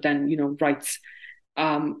Hajj, but then writes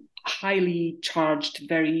highly charged,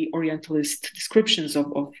 very Orientalist descriptions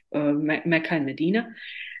of Mecca and Medina,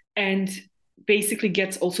 and basically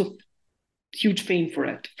gets also huge fame for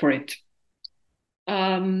it.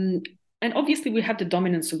 And obviously we have the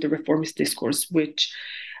dominance of the reformist discourse, which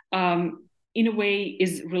in a way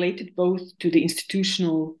is related both to the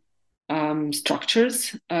institutional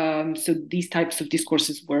structures. So these types of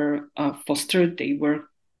discourses were fostered, they were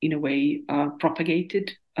in a way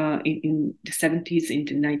propagated in the 70s, in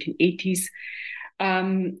the 1980s.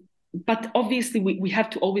 But obviously we have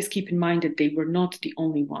to always keep in mind that they were not the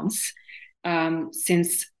only ones,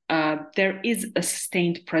 since there is a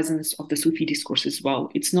sustained presence of the Sufi discourse as well.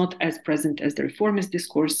 It's not as present as the reformist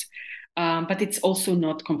discourse, but it's also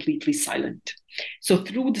not completely silent. So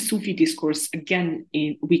through the Sufi discourse, again,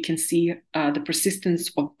 we can see the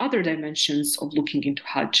persistence of other dimensions of looking into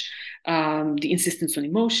Hajj, the insistence on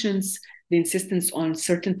emotions, the insistence on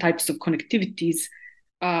certain types of connectivities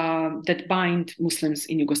that bind Muslims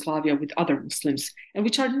in Yugoslavia with other Muslims, and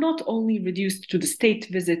which are not only reduced to the state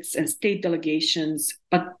visits and state delegations,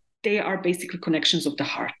 but they are basically connections of the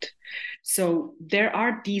heart. So there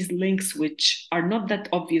are these links which are not that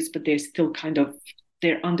obvious, but they're still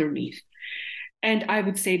they're underneath. And I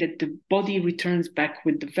would say that the body returns back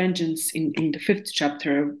with the vengeance in the fifth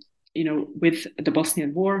chapter, with the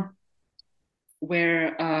Bosnian War,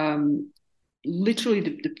 where literally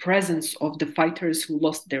the presence of the fighters who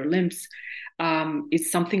lost their limbs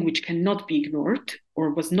is something which cannot be ignored,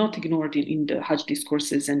 or was not ignored in the Hajj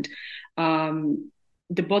discourses. And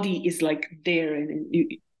the body is like there, and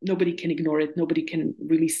nobody can ignore it. Nobody can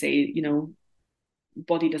really say,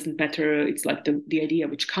 body doesn't matter. It's like the idea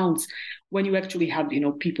which counts when you actually have,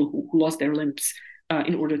 people who lost their limbs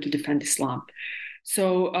in order to defend Islam.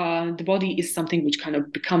 So the body is something which kind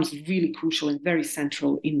of becomes really crucial and very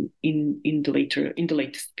central in the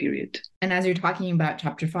latest period. And as you're talking about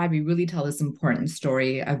chapter 5, you really tell this important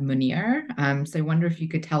story of Munir. So I wonder if you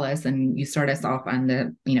could tell us, and you start us off on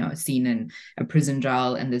the scene in a prison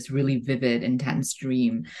jail and this really vivid, intense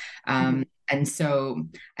dream. And so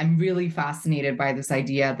I'm really fascinated by this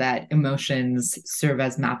idea that emotions serve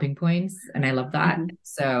as mapping points. And I love that.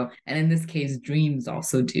 So, and in this case, dreams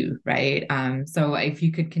also do, right? So if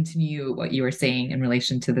you could continue what you were saying in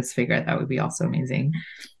relation to this figure, that would be also amazing.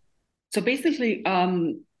 So basically,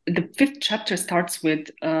 the fifth chapter starts with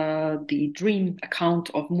the dream account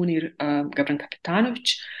of Munir Gabran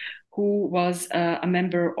Kapetanovic, who was a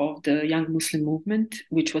member of the Young Muslim movement,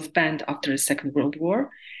 which was banned after the Second World War.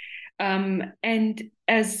 And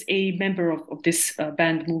as a member of this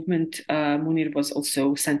banned movement, Munir was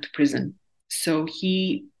also sent to prison. So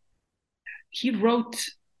he wrote,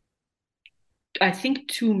 I think,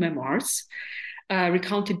 2 memoirs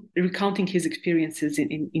recounting his experiences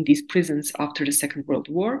in these prisons after the Second World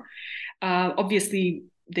War. Obviously,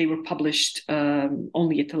 they were published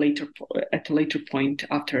only at a later point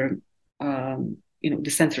after the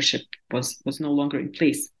censorship was no longer in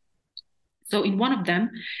place. So in one of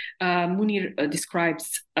them, Munir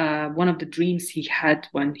describes one of the dreams he had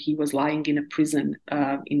when he was lying in a prison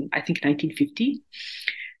in, I think, 1950.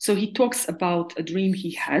 So he talks about a dream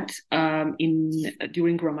he had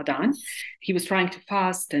during Ramadan. He was trying to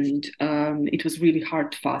fast, and it was really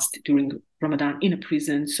hard to fast during Ramadan in a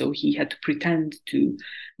prison. So he had to pretend to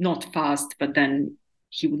not fast, but then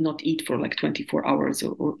he would not eat for like 24 hours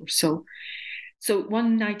or so. So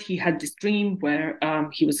one night he had this dream where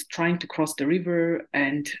he was trying to cross the river,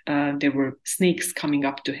 and there were snakes coming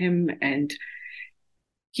up to him, and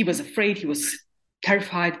he was afraid, he was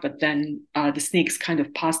terrified, but then the snakes kind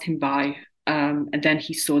of passed him by, and then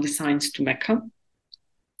he saw the signs to Mecca.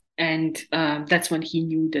 And that's when he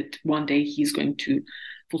knew that one day he's going to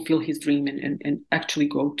fulfill his dream and actually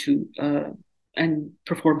go to and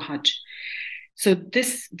perform Hajj. So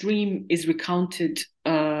this dream is recounted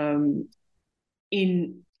in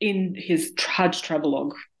his Hajj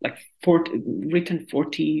travelogue, like written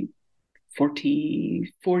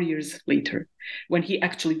 44 years later, when he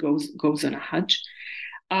actually goes on a Hajj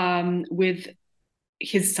with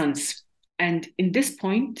his sons. And in this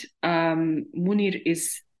point, Munir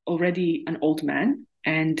is already an old man,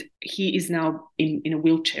 and he is now in a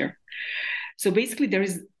wheelchair. So basically there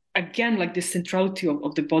is, again, like this centrality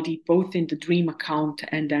of the body, both in the dream account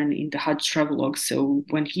and then in the Hajj travelogue. So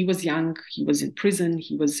when he was young, he was in prison,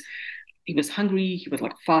 he was hungry, he was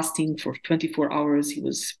like fasting for 24 hours, he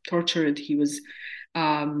was tortured, he was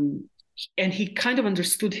and he kind of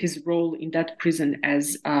understood his role in that prison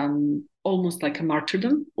as almost like a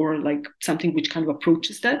martyrdom, or like something which kind of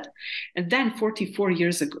approaches that. And then 44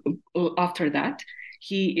 years ago, after that,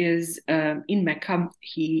 he is in Mecca,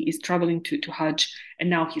 he is traveling to Hajj, and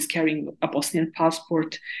now he's carrying a Bosnian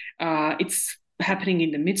passport. It's happening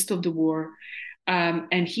in the midst of the war.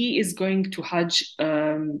 And he is going to Hajj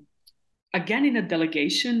again in a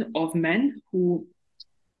delegation of men who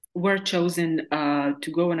were chosen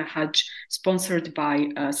to go on a Hajj sponsored by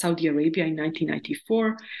Saudi Arabia in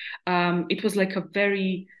 1994. It was like a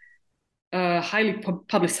very highly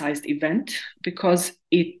publicized event, because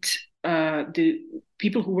the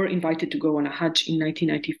people who were invited to go on a Hajj in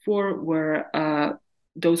 1994 were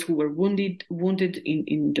those who were wounded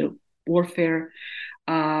in the warfare,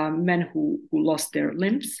 men who lost their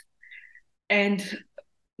limbs. And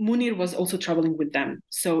Munir was also traveling with them.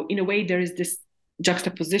 So in a way, there is this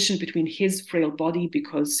juxtaposition between his frail body,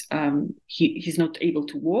 because he's not able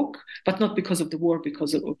to walk, but not because of the war,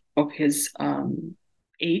 because of his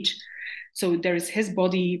age. So there is his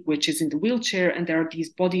body, which is in the wheelchair, and there are these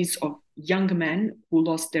bodies of young men who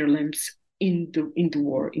lost their limbs in the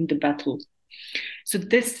war, in the battle. So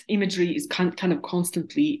this imagery is kind of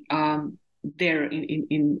constantly there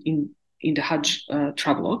in the Hajj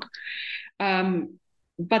travelogue.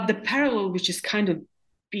 But the parallel, which is kind of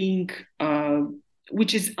being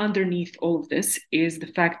which is underneath all of this, is the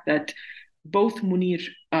fact that both Munir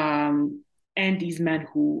and these men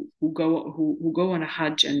who go on a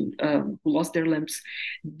Hajj and who lost their limbs,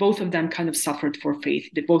 both of them kind of suffered for faith.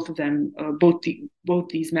 Both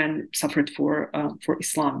these men suffered for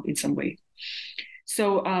Islam in some way.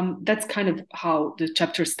 So that's kind of how the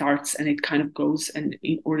chapter starts, and it kind of goes, and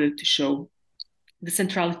in order to show the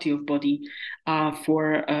centrality of body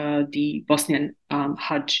for the Bosnian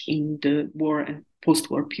Hajj in the war and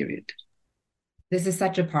post-war period. This is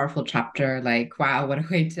such a powerful chapter. Like, wow, what a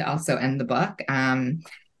way to also end the book.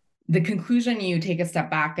 The conclusion, you take a step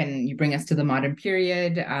back and you bring us to the modern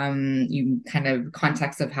period. You kind of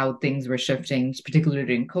context of how things were shifting, particularly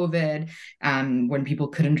during COVID, when people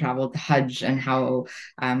couldn't travel to Hajj, and how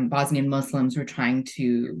Bosnian Muslims were trying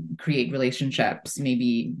to create relationships,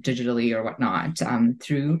 maybe digitally or whatnot,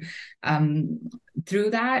 through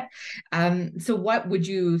that. So what would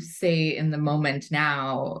you say in the moment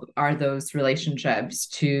now are those relationships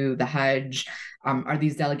to the Hajj? Are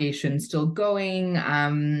these delegations still going?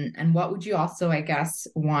 And what would you also, I guess,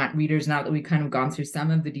 want readers, now that we've kind of gone through some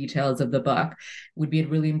of the details of the book, would be a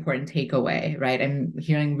really important takeaway, right? I'm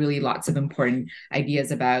hearing really lots of important ideas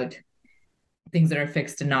about things that are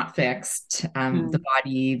fixed and not fixed, the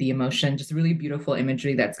body, the emotion, just really beautiful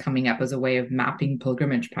imagery that's coming up as a way of mapping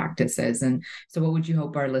pilgrimage practices. And so what would you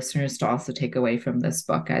hope our listeners to also take away from this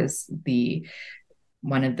book as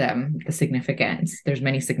one of them, the significance? There's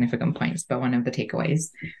many significant points, but one of the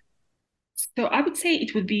takeaways. So I would say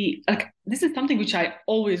it would be like, this is something which I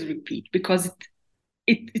always repeat, because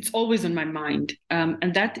it's always on my mind.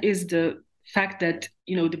 And that is the fact that,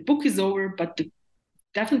 the book is over, but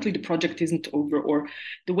definitely the project isn't over, or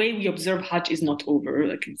the way we observe Hajj is not over.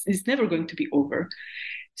 Like it's never going to be over.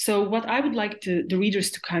 So what I would like the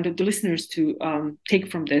readers the listeners to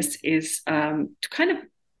take from this is to kind of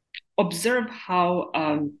observe how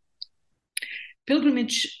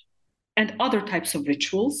pilgrimage and other types of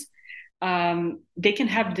rituals, they can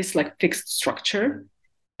have this like fixed structure,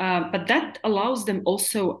 but that allows them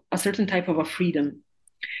also a certain type of a freedom.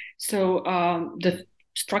 So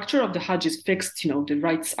structure of the Hajj is fixed, the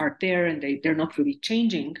rites are there and they're not really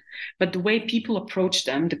changing, but the way people approach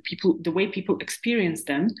them, the way people experience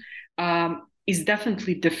them, is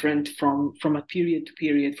definitely different from a period to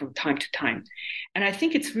period, from time to time. And I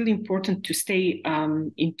think it's really important to stay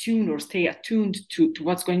in tune, or stay attuned to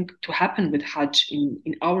what's going to happen with Hajj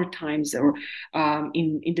in our times, or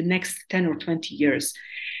in the next 10 or 20 years.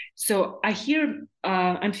 So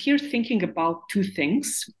I'm here thinking about two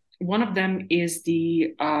things. One of them is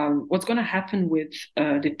what's going to happen with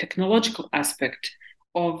the technological aspect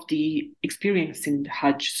of the experience in the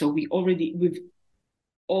Hajj. So we've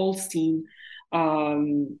all seen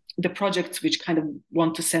the projects which kind of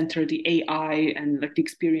want to center the AI and like the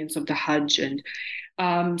experience of the Hajj.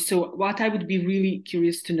 And so what I would be really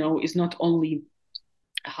curious to know is not only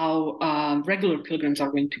how regular pilgrims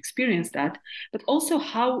are going to experience that, but also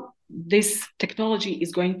how this technology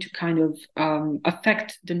is going to kind of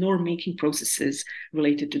affect the norm-making processes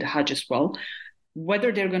related to the Hajj as well.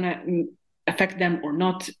 Whether they're going to affect them or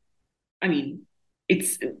not, I mean,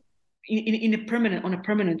 it's on a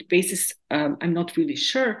permanent basis. I'm not really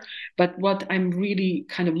sure, but what I'm really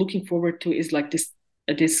kind of looking forward to is like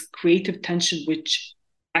this creative tension, which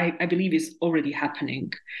I believe is already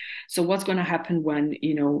happening. So what's going to happen when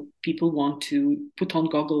people want to put on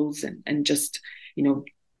goggles and just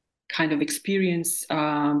kind of experience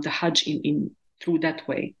the Hajj in through that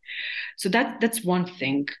way. So that's one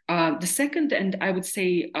thing. The second, and I would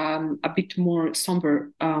say a bit more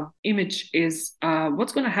somber image, is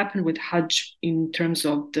what's going to happen with Hajj in terms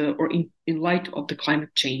of in light of the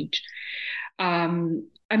climate change.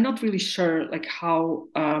 I'm not really sure like how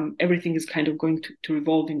everything is kind of going to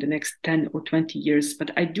evolve in the next 10 or 20 years, but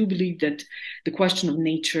I do believe that the question of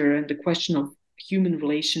nature and the question of human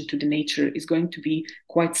relation to the nature is going to be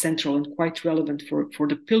quite central and quite relevant for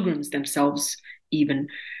the pilgrims themselves even.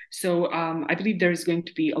 So I believe there is going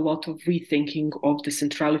to be a lot of rethinking of the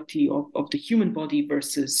centrality of the human body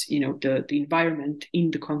versus the environment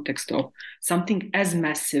in the context of something as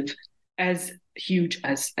massive, as huge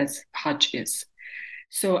as Hajj is.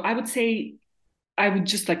 So I would say, I would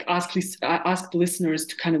just like ask the listeners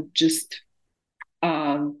to kind of just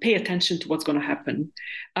pay attention to what's going to happen,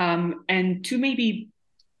 and to maybe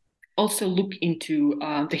also look into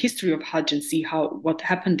the history of Hajj and see what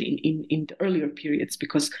happened in the earlier periods,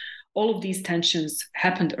 because all of these tensions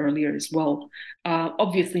happened earlier as well,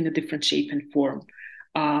 obviously in a different shape and form.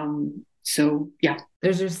 So yeah.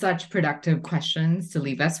 Those are such productive questions to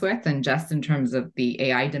leave us with, and just in terms of the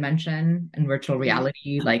AI dimension and virtual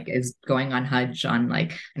reality, like is going on Hajj on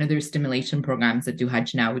like, I know there's stimulation programs that do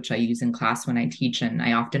Hajj now, which I use in class when I teach, and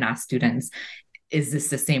I often ask students, is this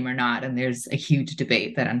the same or not? And there's a huge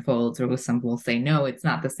debate that unfolds, or some will say, no, it's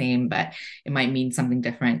not the same, but it might mean something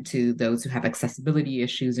different to those who have accessibility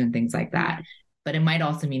issues and things like that. But it might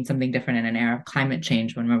also mean something different in an era of climate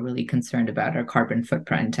change, when we're really concerned about our carbon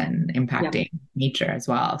footprint and impacting nature as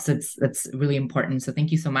well. So that's really important. So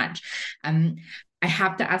thank you so much. I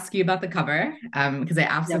have to ask you about the cover, because I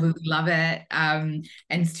absolutely love it. And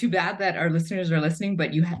it's too bad that our listeners are listening, but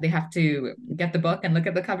they have to get the book and look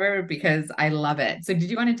at the cover, because I love it. So did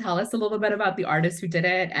you want to tell us a little bit about the artist who did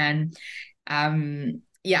it? And I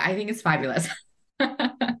think it's fabulous.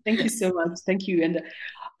 Thank you so much. Thank you. And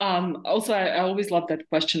also, I always love that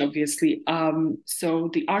question, obviously. So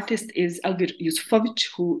the artist is Elvir Yusufovic,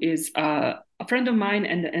 who is a friend of mine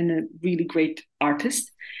and a really great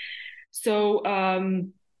artist. So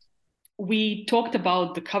we talked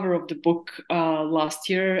about the cover of the book last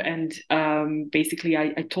year, and basically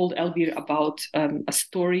I told Elvir about a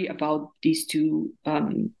story about these two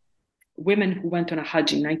women who went on a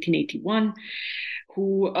Hajj in 1981,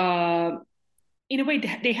 who in a way,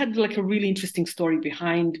 they had like a really interesting story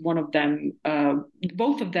behind one of them.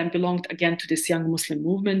 Both of them belonged again to this young Muslim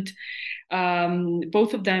movement.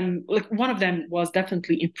 Both of them, like one of them was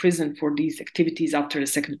definitely in prison for these activities after the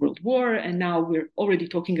Second World War. And now we're already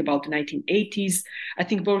talking about the 1980s. I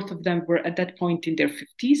think both of them were at that point in their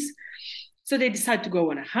 50s. So they decided to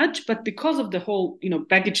go on a Hajj, but because of the whole,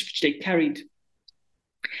 baggage which they carried,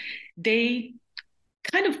 they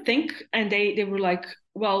kind of think, and they were like,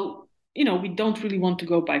 well, we don't really want to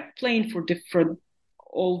go by plane for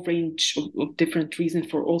all range of different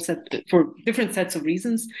reasons, for different sets of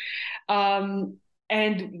reasons. And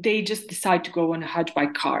they just decide to go on a Hajj by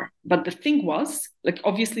car. But the thing was, like,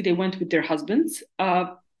 obviously they went with their husbands,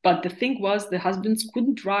 but the thing was the husbands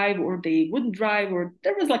couldn't drive, or they wouldn't drive, or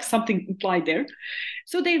there was like something implied there.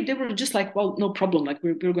 So they were just like, well, no problem, like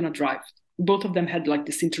we're going to drive. Both of them had like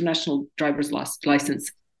this international driver's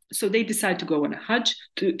license. So they decide to go on a Hajj,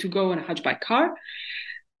 to go on a Hajj by car.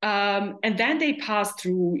 And then they pass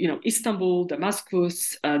through, Istanbul,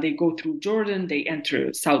 Damascus, they go through Jordan, they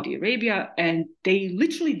enter Saudi Arabia, and they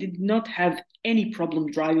literally did not have any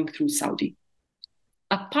problem driving through Saudi.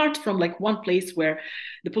 Apart from like one place where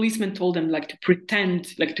the policeman told them like to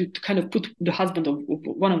pretend, like to kind of put the husband of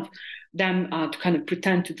one of them to kind of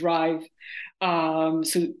pretend to drive.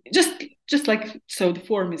 So just like, so the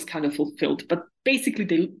form is kind of fulfilled, but basically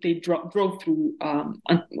they drove through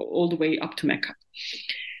all the way up to Mecca.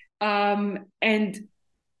 And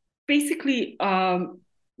basically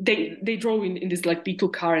they drove in this like Beetle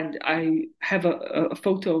car, and I have a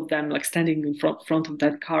photo of them like standing in front of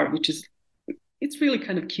that car, which is, it's really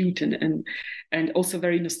kind of cute and also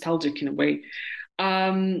very nostalgic in a way.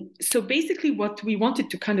 So basically what we wanted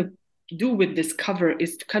to kind of do with this cover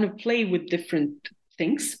is to kind of play with different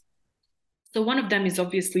things. So one of them is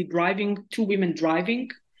obviously two women driving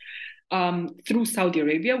through Saudi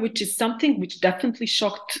Arabia, which is something which definitely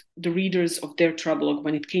shocked the readers of their travelogue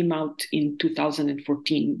when it came out in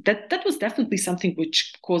 2014. That was definitely something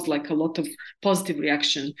which caused like a lot of positive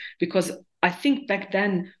reaction, because I think back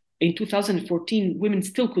then in 2014, women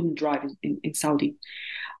still couldn't drive in Saudi.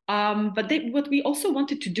 But what we also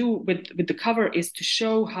wanted to do with the cover is to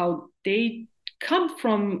show how they come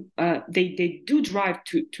from, they do drive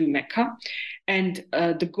to Mecca, and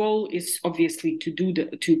the goal is obviously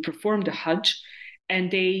to perform the Hajj,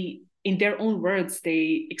 and they, in their own words,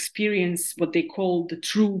 they experience what they call the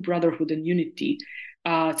true brotherhood and unity.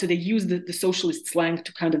 So they use the socialist slang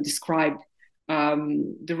to kind of describe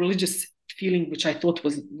the religious feeling, which I thought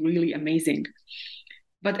was really amazing.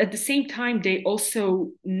 But at the same time, they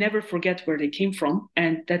also never forget where they came from.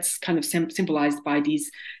 And that's kind of symbolized by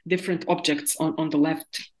these different objects on the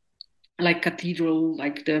left, like cathedral,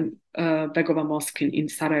 like the Begova Mosque in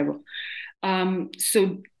Sarajevo.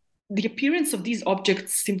 So the appearance of these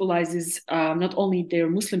objects symbolizes not only their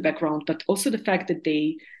Muslim background, but also the fact that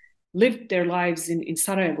they lived their lives in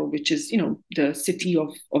Sarajevo, which is, the city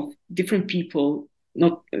of different people,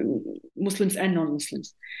 not Muslims and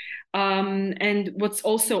non-Muslims. And what's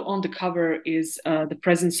also on the cover is the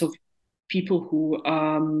presence of people who,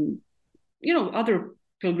 other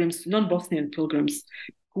pilgrims, non-Bosnian pilgrims,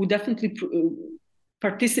 who definitely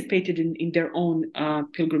participated in their own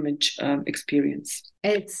pilgrimage experience.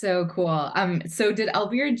 It's so cool. So did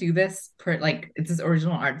Elvira do this it's this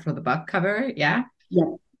original art for the book cover? Yeah.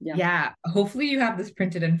 Yeah. Hopefully you have this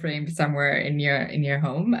printed and framed somewhere in your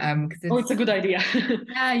home. It's a good idea.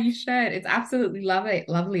 Yeah, you should. It's absolutely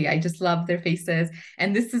lovely. I just love their faces.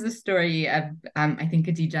 And this is a story of I think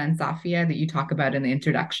Khadija and Safia that you talk about in the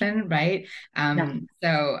introduction, right?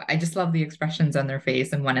 So I just love the expressions on their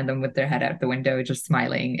face, and one of them with their head out the window just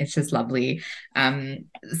smiling. It's just lovely. So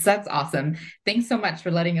that's awesome. Thanks so much for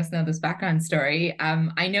letting us know this background story.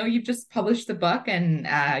 I know you've just published the book, and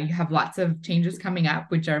you have lots of changes coming up,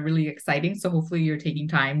 which are really exciting. So hopefully you're taking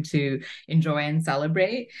time to enjoy and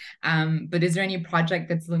celebrate. But is there any project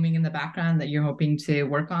that's looming in the background that you're hoping to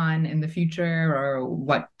work on in the future, or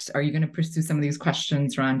what are you going to pursue some of these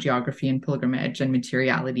questions around geography and pilgrimage and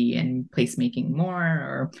materiality and placemaking more,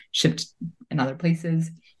 or shipped in other places?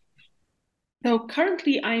 So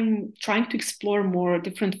currently I'm trying to explore more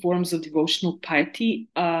different forms of devotional piety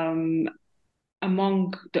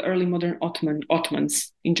among the early modern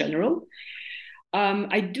Ottomans in general.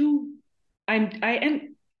 I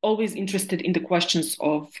am always interested in the questions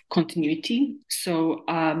of continuity. So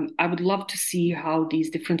I would love to see how these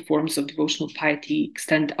different forms of devotional piety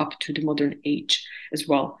extend up to the modern age as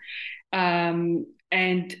well. And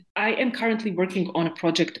I am currently working on a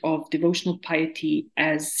project of devotional piety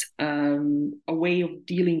as a way of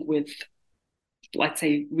dealing with, let's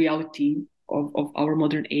say, reality of our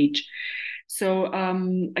modern age. So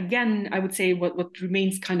again, I would say what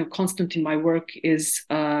remains kind of constant in my work is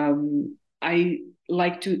I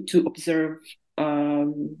like to observe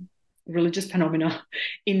religious phenomena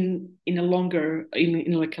in a longer,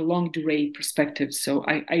 in like a long durée perspective. So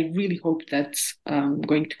I really hope that's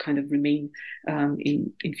going to kind of remain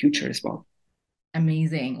in future as well.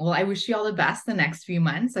 Amazing. Well, I wish you all the best the next few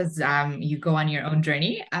months as you go on your own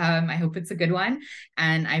journey. I hope it's a good one.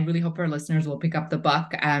 And I really hope our listeners will pick up the book.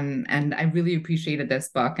 And I really appreciated this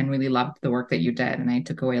book and really loved the work that you did. And I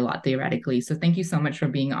took away a lot theoretically. So thank you so much for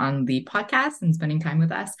being on the podcast and spending time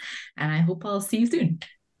with us. And I hope I'll see you soon.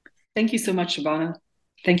 Thank you so much, Shabana.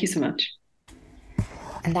 Thank you so much.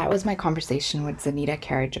 And that was my conversation with Dženita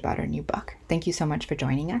Karić about her new book. Thank you so much for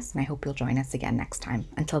joining us. And I hope you'll join us again next time.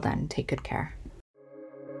 Until then, take good care.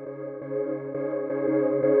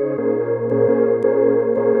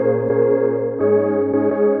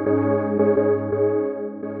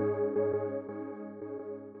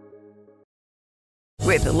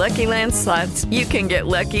 With the Lucky Land Slots, you can get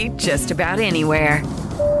lucky just about anywhere.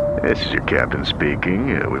 This is your captain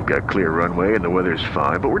speaking. We've got clear runway and the weather's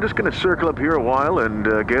fine, but we're just going to circle up here a while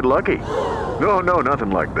and get lucky. No, nothing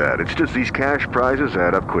like that. It's just these cash prizes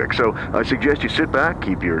add up quick. So I suggest you sit back,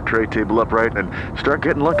 keep your tray table upright, and start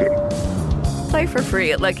getting lucky. Play for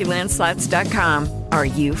free at LuckyLandSlots.com. Are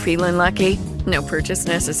you feeling lucky? No purchase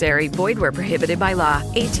necessary. Void where prohibited by law.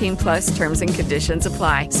 18+ terms and conditions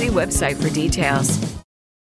apply. See website for details.